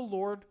 honor the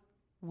Lord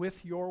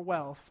with your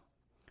wealth,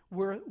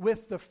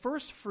 with the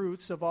first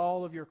fruits of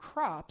all of your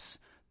crops,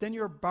 then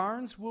your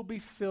barns will be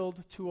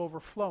filled to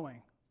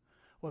overflowing.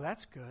 Well,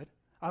 that's good.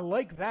 I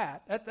like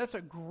that. That's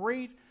a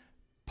great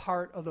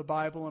part of the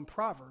Bible in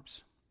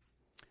Proverbs.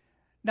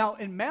 Now,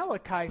 in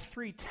Malachi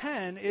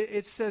 3:10,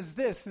 it says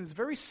this, and it's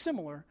very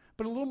similar,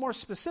 but a little more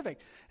specific.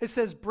 It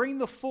says, bring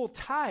the full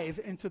tithe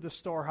into the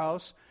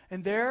storehouse,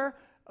 and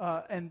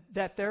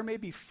that there may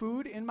be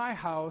food in my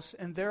house,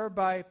 and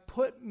thereby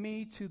put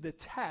me to the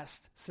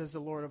test, says the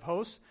Lord of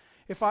hosts,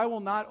 if I will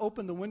not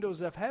open the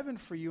windows of heaven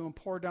for you and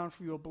pour down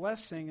for you a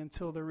blessing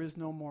until there is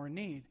no more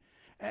need.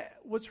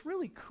 What's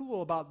really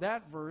cool about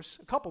that verse,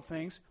 a couple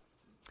things,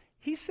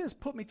 he says,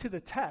 put me to the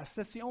test.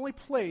 That's the only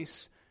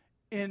place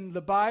in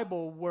the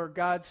Bible where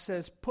God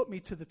says, put me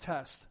to the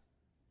test.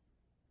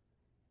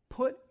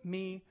 Put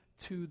me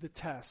to the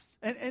test.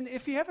 And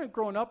if you haven't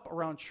grown up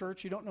around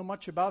church, you don't know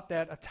much about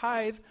that. A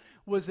tithe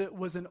was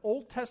an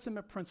Old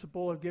Testament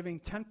principle of giving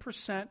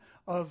 10%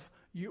 of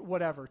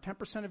whatever,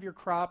 10% of your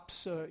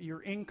crops,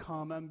 your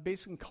income, and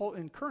basically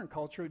in current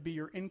culture it would be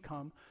your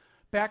income,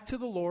 back to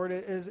the Lord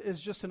as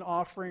just an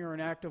offering or an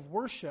act of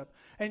worship.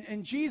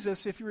 And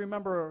Jesus, if you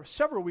remember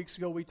several weeks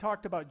ago, we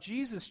talked about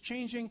Jesus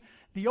changing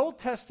the Old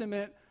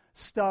Testament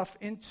stuff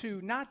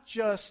into not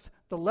just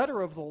the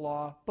letter of the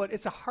law, but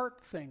it's a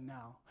heart thing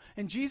now.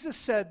 And Jesus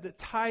said that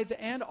tithe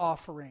and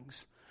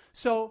offerings.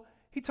 So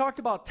he talked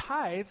about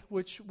tithe,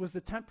 which was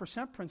the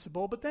 10%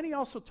 principle, but then he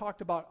also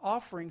talked about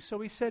offering. So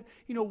he said,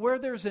 where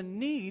there's a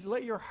need,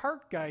 let your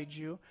heart guide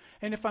you.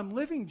 And if I'm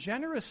living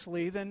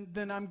generously,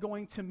 then I'm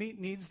going to meet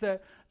needs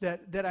that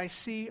I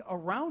see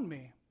around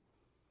me.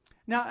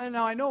 Now,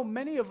 I know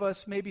many of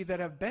us maybe that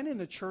have been in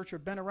the church or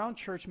been around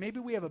church, maybe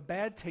we have a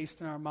bad taste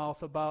in our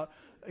mouth about,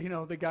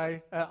 the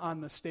guy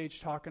on the stage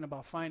talking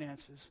about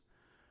finances.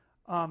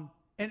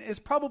 And it's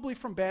probably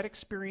from bad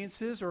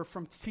experiences or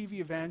from TV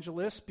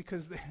evangelists,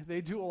 because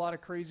they do a lot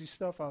of crazy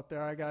stuff out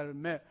there, I got to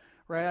admit,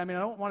 right? I mean, I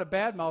don't want to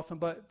badmouth them,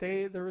 but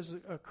there is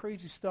a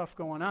crazy stuff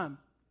going on.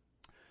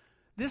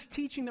 This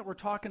teaching that we're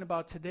talking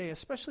about today,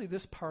 especially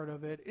this part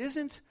of it,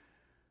 isn't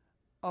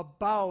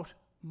about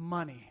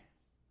money.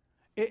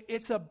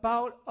 It's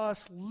about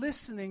us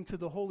listening to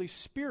the Holy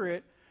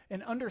Spirit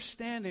and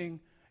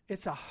understanding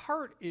it's a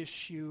heart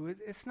issue.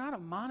 It's not a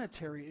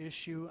monetary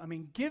issue. I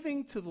mean,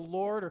 giving to the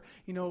Lord or,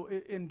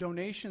 in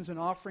donations and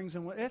offerings,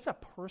 it's a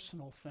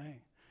personal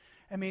thing.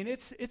 I mean,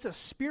 it's a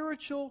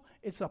spiritual,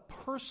 it's a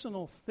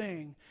personal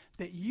thing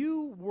that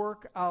you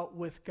work out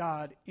with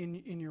God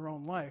in your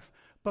own life.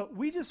 But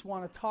we just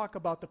want to talk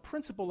about the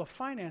principle of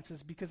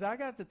finances, because I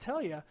got to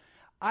tell you,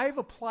 I've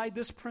applied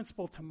this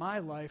principle to my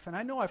life, and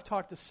I know I've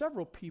talked to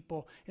several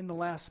people in the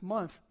last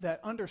month that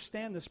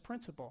understand this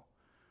principle.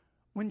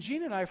 When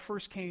Gene and I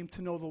first came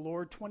to know the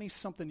Lord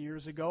 20-something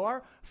years ago,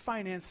 our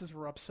finances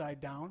were upside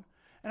down.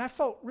 And I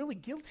felt really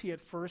guilty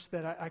at first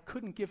that I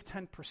couldn't give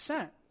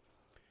 10%.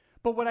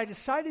 But what I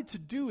decided to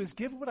do is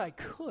give what I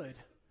could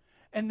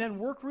and then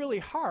work really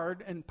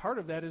hard. And part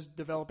of that is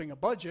developing a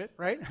budget,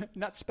 right?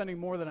 Not spending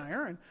more than I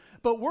earn.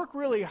 But work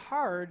really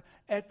hard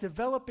at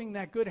developing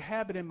that good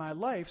habit in my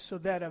life so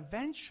that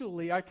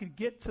eventually I could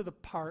get to the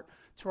part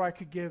to where I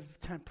could give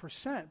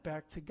 10%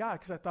 back to God,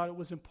 because I thought it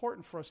was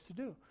important for us to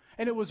do.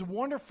 And it was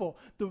wonderful.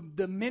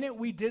 The minute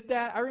we did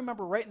that, I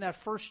remember writing that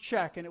first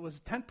check, and it was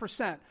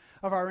 10%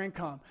 of our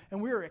income.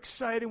 And we were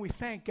excited. We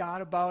thanked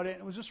God about it.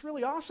 And it was just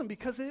really awesome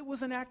because it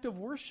was an act of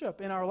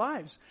worship in our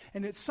lives.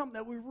 And it's something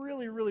that we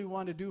really, really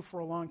wanted to do for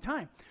a long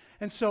time.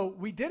 And so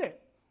we did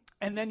it.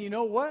 And then you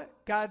know what?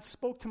 God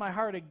spoke to my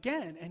heart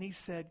again, and he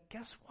said,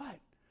 guess what?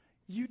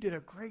 You did a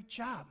great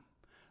job,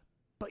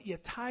 but you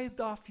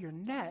tithed off your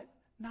net,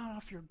 not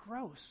off your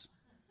gross.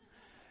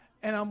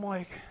 And I'm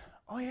like,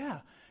 oh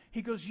yeah.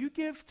 He goes, you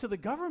give to the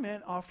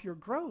government off your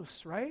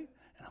gross, right?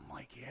 And I'm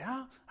like,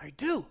 yeah, I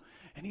do.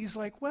 And he's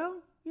like, well,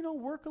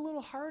 work a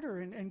little harder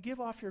and give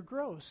off your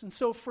gross. And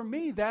so for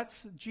me,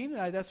 Gene and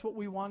I, that's what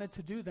we wanted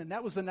to do then.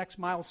 That was the next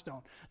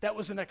milestone. That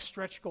was the next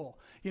stretch goal.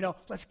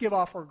 Let's give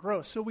off our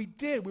gross. So we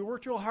did. We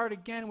worked real hard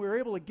again. We were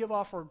able to give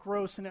off our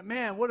gross. And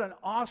man, what an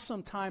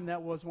awesome time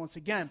that was once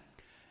again.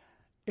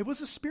 It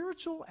was a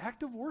spiritual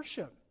act of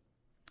worship.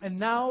 And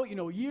now,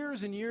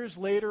 years and years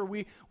later,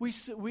 we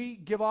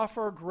give off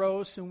our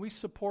gross and we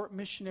support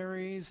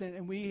missionaries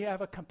and we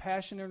have a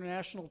Compassion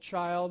International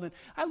child. And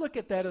I look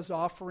at that as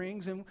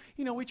offerings. And,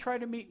 we try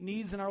to meet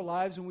needs in our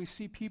lives when we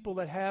see people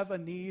that have a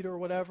need or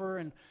whatever.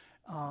 And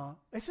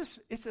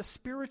it's a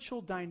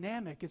spiritual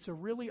dynamic. It's a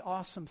really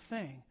awesome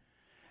thing.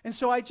 And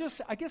so I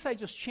guess I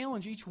just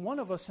challenge each one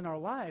of us in our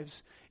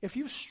lives. If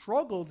you've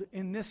struggled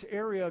in this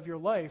area of your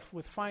life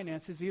with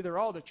finances, either,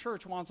 the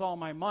church wants all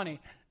my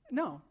money.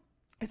 No.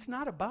 It's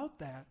not about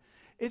that.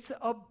 It's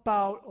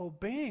about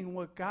obeying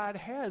what God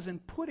has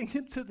and putting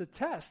him to the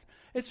test.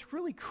 It's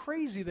really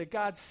crazy that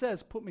God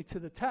says, put me to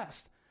the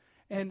test.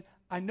 And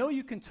I know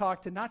you can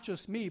talk to not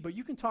just me, but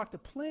you can talk to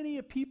plenty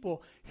of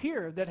people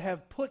here that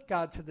have put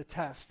God to the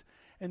test.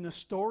 And the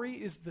story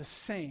is the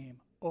same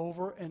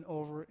over and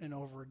over and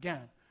over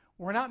again.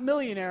 We're not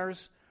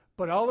millionaires,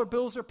 but all our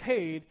bills are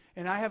paid,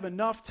 and I have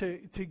enough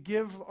to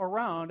give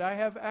around. I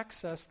have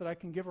excess that I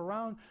can give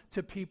around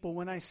to people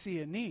when I see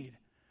a need.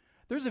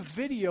 There's a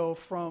video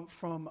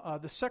from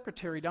the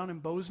secretary down in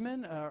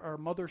Bozeman, our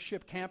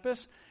mothership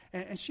campus,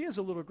 and she has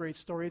a little great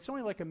story. It's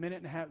only like a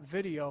 1.5-minute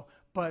video,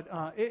 but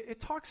it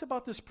talks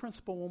about this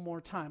principle one more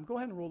time. Go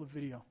ahead and roll the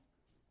video.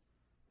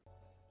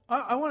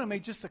 I want to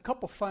make just a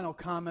couple final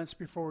comments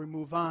before we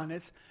move on.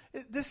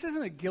 This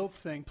isn't a guilt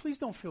thing. Please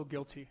don't feel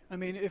guilty. I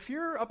mean, if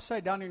you're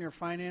upside down in your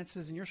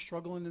finances and you're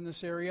struggling in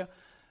this area,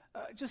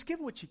 just give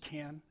what you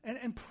can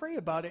and pray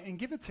about it and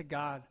give it to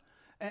God.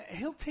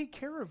 He'll take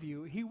care of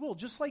you. He will,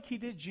 just like he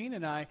did Gene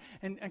and I,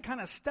 and kind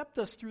of stepped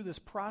us through this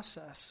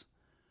process.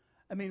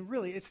 I mean,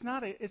 really, it's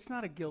not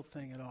a guilt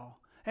thing at all.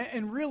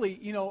 And really,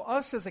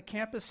 us as a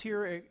campus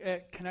here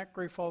at Connect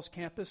Great Falls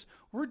campus,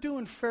 we're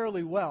doing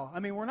fairly well. I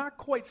mean, we're not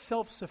quite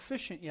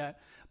self-sufficient yet,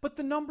 but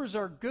the numbers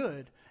are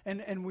good.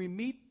 And we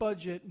meet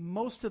budget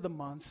most of the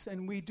months,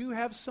 and we do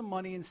have some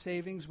money in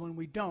savings when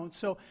we don't.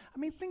 So, I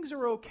mean, things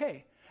are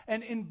okay.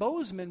 And in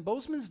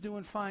Bozeman's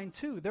doing fine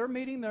too. They're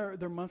meeting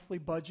their monthly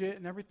budget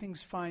and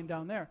everything's fine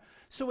down there.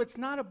 So it's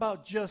not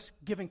about just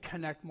giving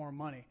Connect more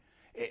money.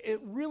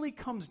 It really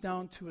comes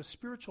down to a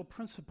spiritual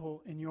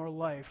principle in your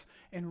life.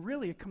 And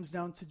really it comes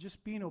down to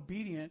just being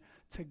obedient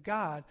to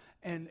God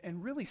and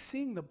really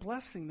seeing the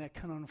blessing that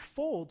can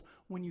unfold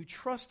when you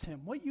trust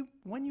him.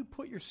 When you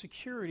put your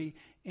security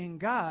in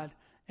God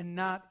and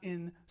not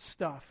in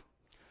stuff.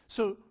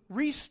 So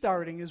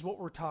restarting is what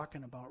we're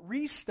talking about.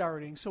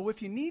 Restarting. So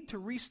if you need to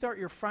restart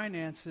your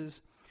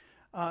finances,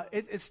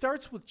 it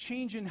starts with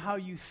changing how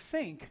you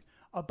think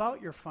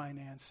about your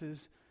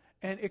finances.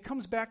 And it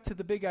comes back to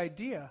the big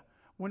idea.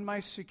 When my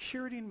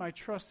security and my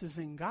trust is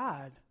in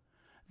God,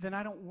 then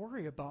I don't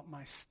worry about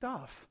my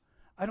stuff.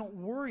 I don't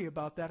worry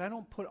about that. I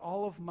don't put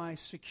all of my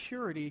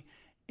security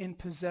in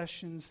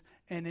possessions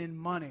and in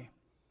money.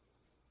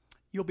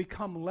 You'll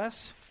become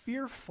less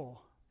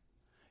fearful.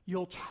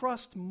 You'll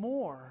trust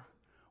more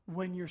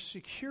when your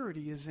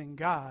security is in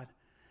God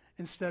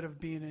instead of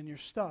being in your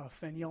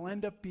stuff. And you'll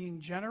end up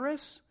being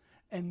generous,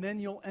 and then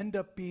you'll end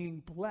up being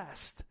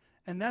blessed.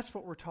 And that's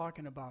what we're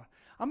talking about.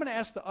 I'm going to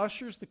ask the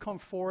ushers to come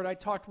forward. I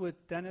talked with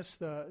Dennis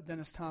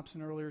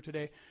Thompson earlier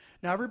today.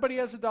 Now, everybody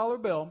has a dollar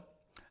bill,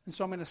 and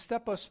so I'm going to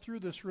step us through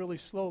this really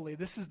slowly.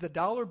 This is the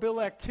dollar bill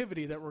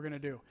activity that we're going to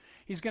do.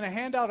 He's going to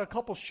hand out a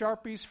couple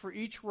Sharpies for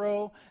each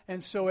row,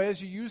 and so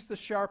as you use the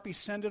Sharpie,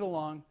 send it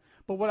along.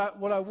 But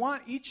what I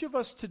want each of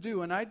us to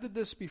do, and I did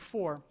this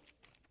before,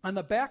 on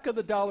the back of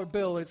the dollar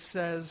bill it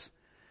says,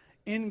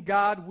 "In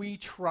God we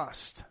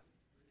trust."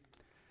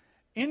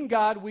 In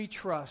God we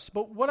trust.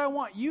 But what I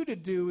want you to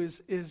do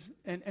is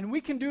and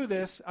we can do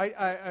this.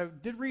 I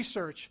did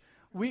research.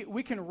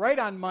 We can write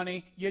on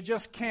money. You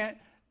just can't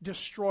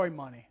destroy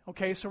money.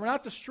 Okay, so we're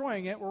not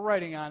destroying it. We're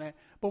writing on it.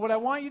 But what I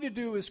want you to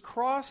do is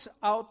cross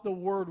out the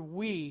word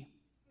 "we"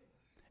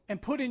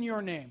 and put in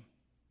your name.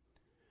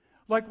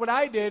 Like what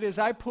I did is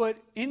I put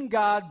 "In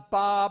God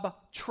Bob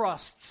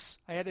trusts."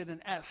 I added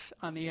an S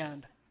on the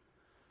end.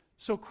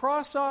 So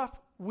cross off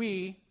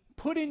 "we,"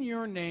 put in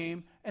your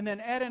name, and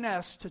then add an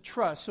S to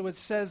trust. So it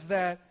says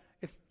that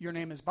if your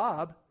name is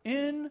Bob,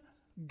 in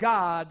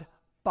God,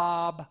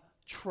 Bob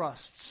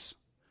trusts.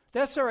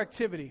 That's our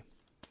activity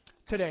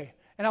today.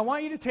 And I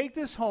want you to take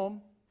this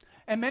home.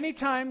 And many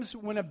times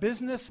when a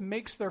business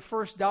makes their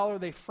first dollar,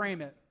 they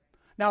frame it.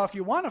 Now, if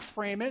you want to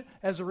frame it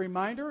as a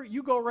reminder,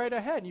 you go right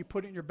ahead and you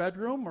put it in your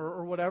bedroom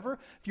or whatever.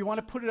 If you want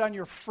to put it on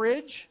your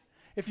fridge,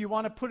 if you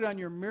want to put it on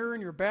your mirror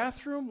in your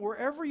bathroom,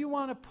 wherever you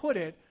want to put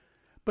it.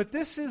 But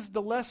this is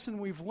the lesson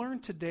we've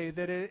learned today,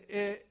 that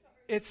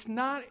it's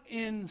not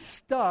in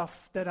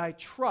stuff that I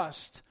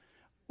trust,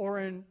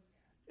 or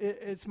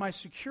it's my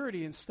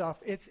security in stuff.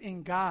 It's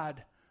in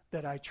God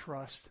that I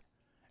trust.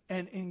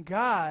 And in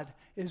God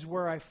is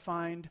where I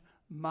find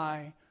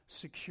my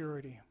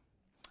security.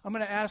 I'm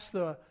going to ask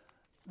the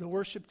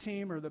worship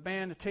team or the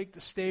band to take the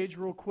stage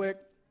real quick.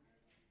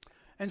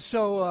 And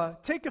so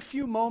take a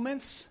few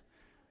moments.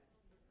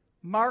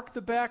 Mark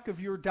the back of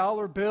your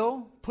dollar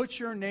bill. Put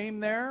your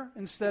name there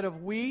instead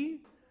of "we."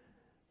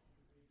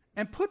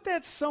 And put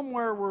that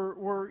somewhere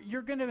where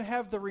you're going to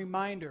have the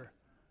reminder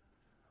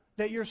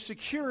that your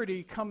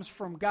security comes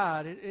from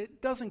God. It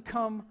doesn't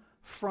come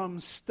from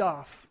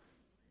stuff.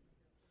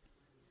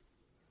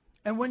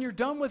 And when you're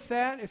done with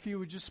that, if you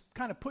would just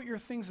kind of put your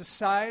things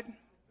aside,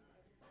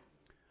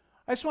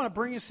 I just want to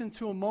bring us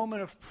into a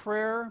moment of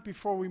prayer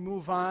before we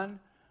move on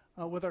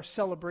with our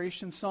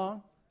celebration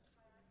song.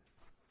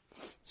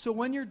 So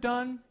when you're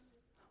done,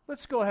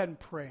 let's go ahead and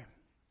pray.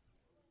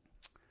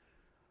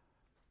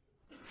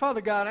 Father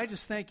God, I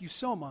just thank you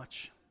so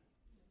much.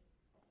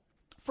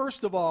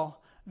 First of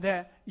all,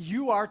 that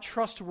you are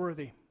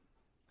trustworthy.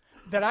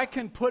 That I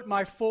can put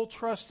my full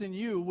trust in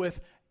you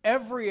with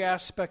every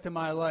aspect of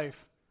my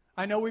life.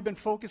 I know we've been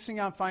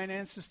focusing on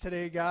finances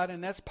today, God,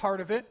 and that's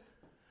part of it.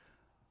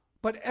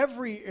 But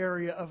every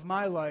area of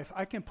my life,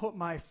 I can put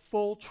my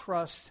full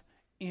trust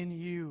in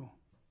you.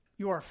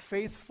 You are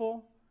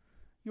faithful.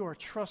 You are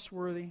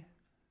trustworthy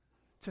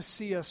to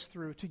see us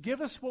through, to give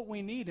us what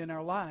we need in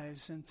our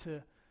lives, and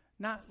to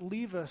not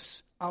leave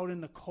us out in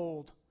the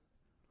cold.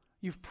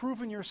 You've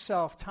proven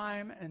yourself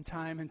time and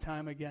time and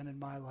time again in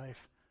my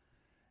life,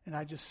 and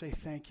I just say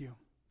thank you.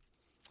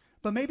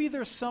 But maybe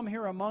there's some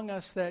here among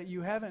us that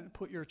you haven't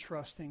put your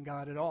trust in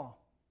God at all.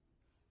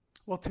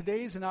 Well,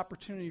 today's an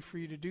opportunity for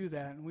you to do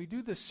that, and we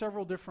do this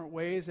several different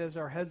ways as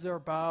our heads are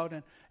bowed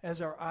and as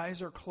our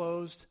eyes are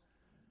closed.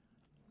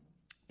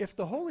 If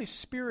the Holy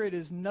Spirit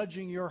is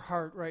nudging your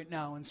heart right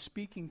now and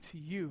speaking to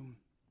you,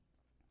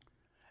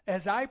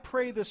 as I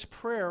pray this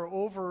prayer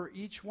over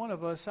each one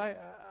of us, I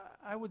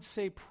would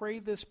say pray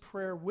this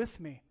prayer with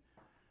me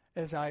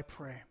as I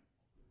pray.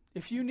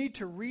 If you need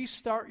to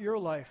restart your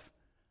life,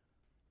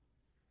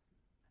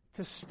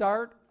 to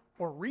start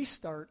or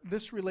restart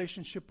this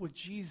relationship with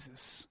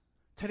Jesus,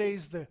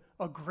 today's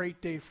a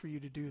great day for you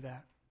to do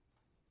that.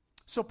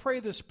 So pray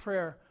this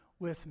prayer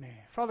with me.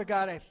 Father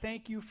God, I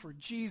thank you for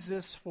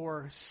Jesus,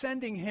 for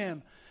sending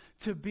him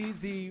to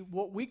be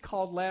what we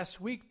called last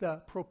week,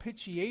 the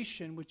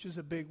propitiation, which is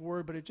a big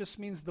word, but it just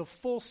means the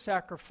full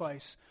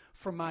sacrifice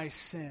for my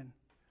sin.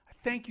 I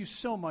thank you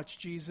so much,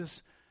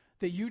 Jesus,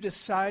 that you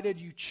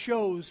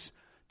chose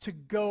to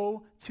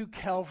go to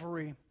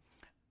Calvary,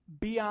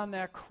 be on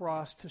that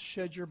cross to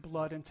shed your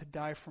blood and to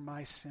die for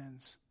my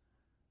sins.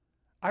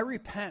 I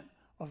repent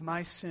of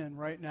my sin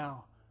right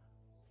now.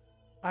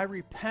 I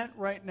repent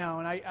right now,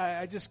 and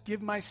I just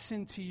give my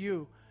sin to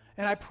you.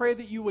 And I pray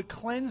that you would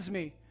cleanse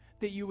me,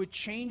 that you would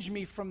change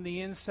me from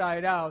the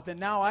inside out, that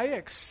now I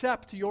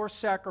accept your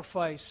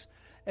sacrifice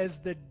as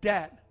the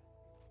debt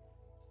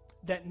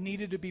that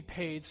needed to be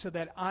paid so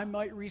that I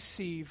might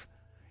receive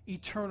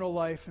eternal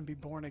life and be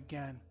born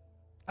again.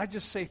 I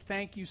just say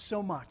thank you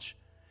so much.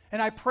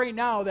 And I pray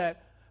now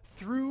that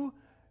through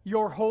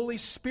your Holy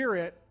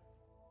Spirit,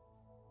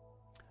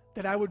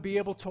 that I would be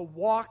able to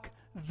walk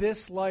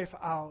this life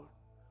out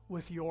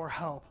with your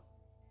help.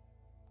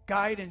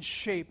 Guide and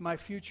shape my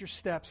future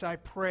steps, I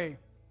pray,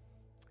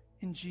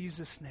 in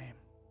Jesus' name.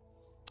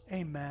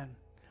 Amen.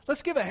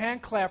 Let's give a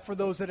hand clap for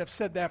those that have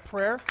said that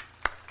prayer.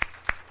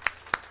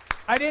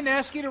 I didn't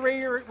ask you to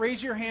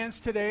raise your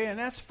hands today, and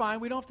that's fine.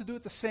 We don't have to do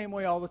it the same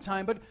way all the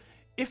time. But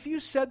if you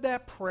said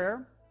that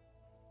prayer,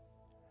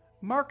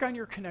 mark on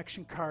your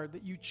connection card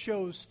that you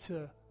chose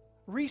to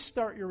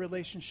restart your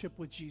relationship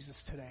with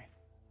Jesus today.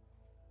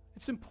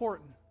 It's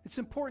important. It's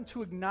important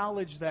to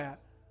acknowledge that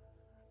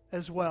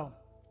as well.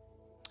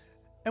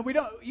 And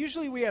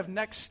usually we have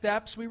next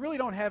steps. We really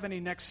don't have any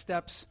next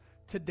steps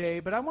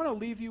today, but I want to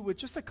leave you with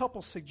just a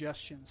couple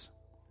suggestions.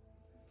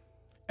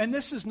 And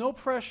this is no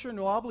pressure,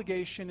 no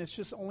obligation. It's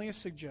just only a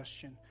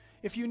suggestion.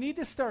 If you need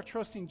to start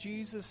trusting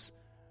Jesus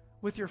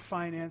with your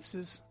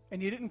finances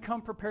and you didn't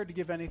come prepared to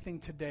give anything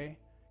today,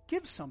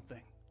 give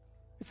something.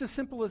 It's as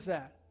simple as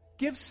that.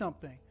 Give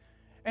something.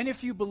 And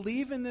if you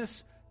believe in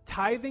this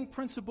tithing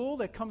principle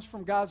that comes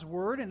from God's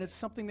word and it's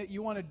something that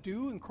you want to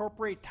do,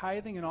 incorporate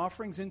tithing and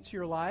offerings into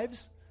your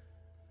lives,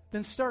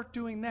 then start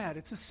doing that.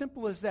 It's as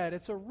simple as that.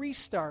 It's a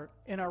restart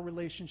in our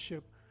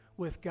relationship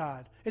with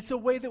God. It's a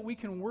way that we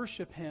can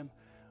worship Him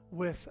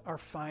with our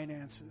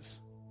finances.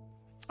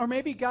 Or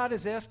maybe God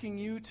is asking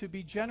you to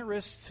be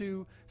generous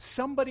to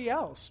somebody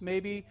else.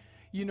 Maybe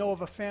you know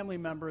of a family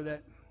member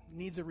that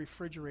needs a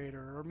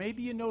refrigerator, or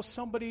maybe you know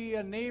somebody,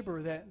 a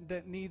neighbor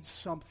that needs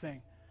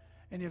something.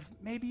 And if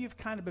maybe you've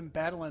kind of been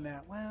battling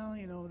that, well,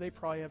 they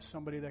probably have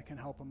somebody that can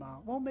help them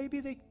out. Well, maybe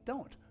they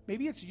don't.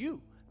 Maybe it's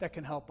you that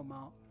can help them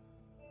out.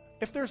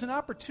 If there's an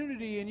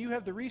opportunity and you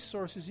have the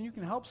resources and you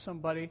can help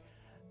somebody,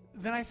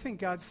 then I think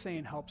God's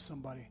saying help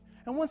somebody.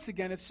 And once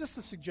again, it's just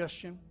a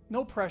suggestion,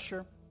 no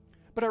pressure.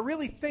 But I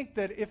really think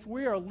that if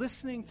we are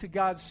listening to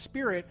God's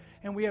Spirit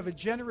and we have a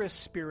generous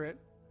spirit,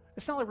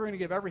 it's not like we're going to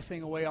give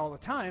everything away all the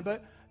time,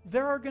 but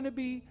there are going to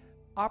be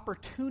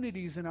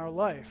opportunities in our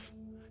life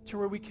to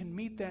where we can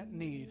meet that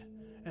need.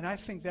 And I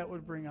think that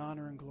would bring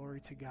honor and glory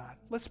to God.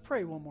 Let's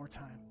pray one more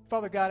time.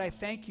 Father God, I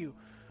thank you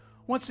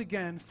once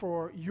again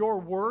for your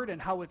word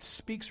and how it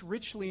speaks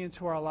richly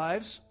into our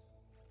lives.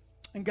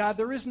 And God,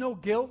 there is no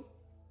guilt.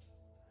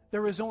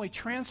 There is only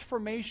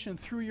transformation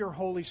through your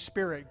Holy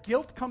Spirit.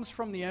 Guilt comes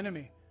from the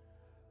enemy.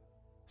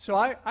 So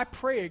I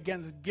pray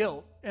against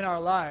guilt in our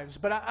lives.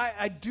 But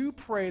I do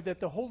pray that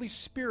the Holy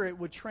Spirit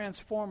would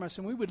transform us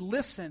and we would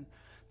listen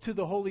to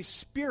the Holy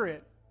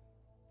Spirit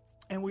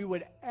and we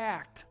would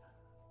act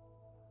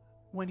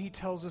when He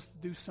tells us to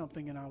do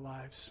something in our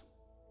lives.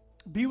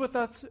 Be with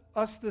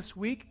us this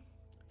week.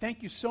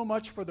 Thank you so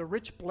much for the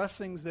rich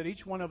blessings that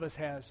each one of us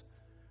has.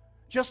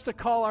 Just to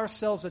call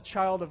ourselves a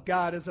child of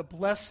God is a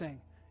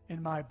blessing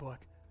in my book.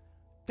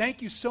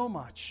 Thank you so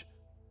much.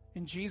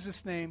 In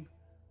Jesus' name,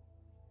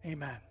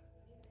 amen.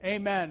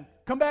 Amen.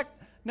 Come back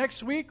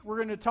next week. We're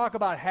going to talk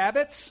about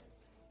habits.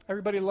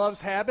 Everybody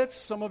loves habits.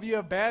 Some of you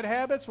have bad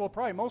habits. Well,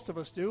 probably most of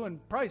us do. And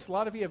probably a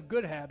lot of you have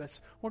good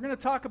habits. We're going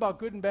to talk about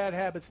good and bad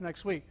habits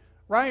next week.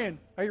 Ryan,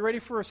 are you ready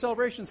for a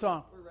celebration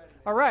song? We're ready.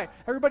 All right.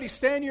 Everybody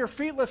stand to your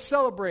feet. Let's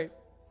celebrate.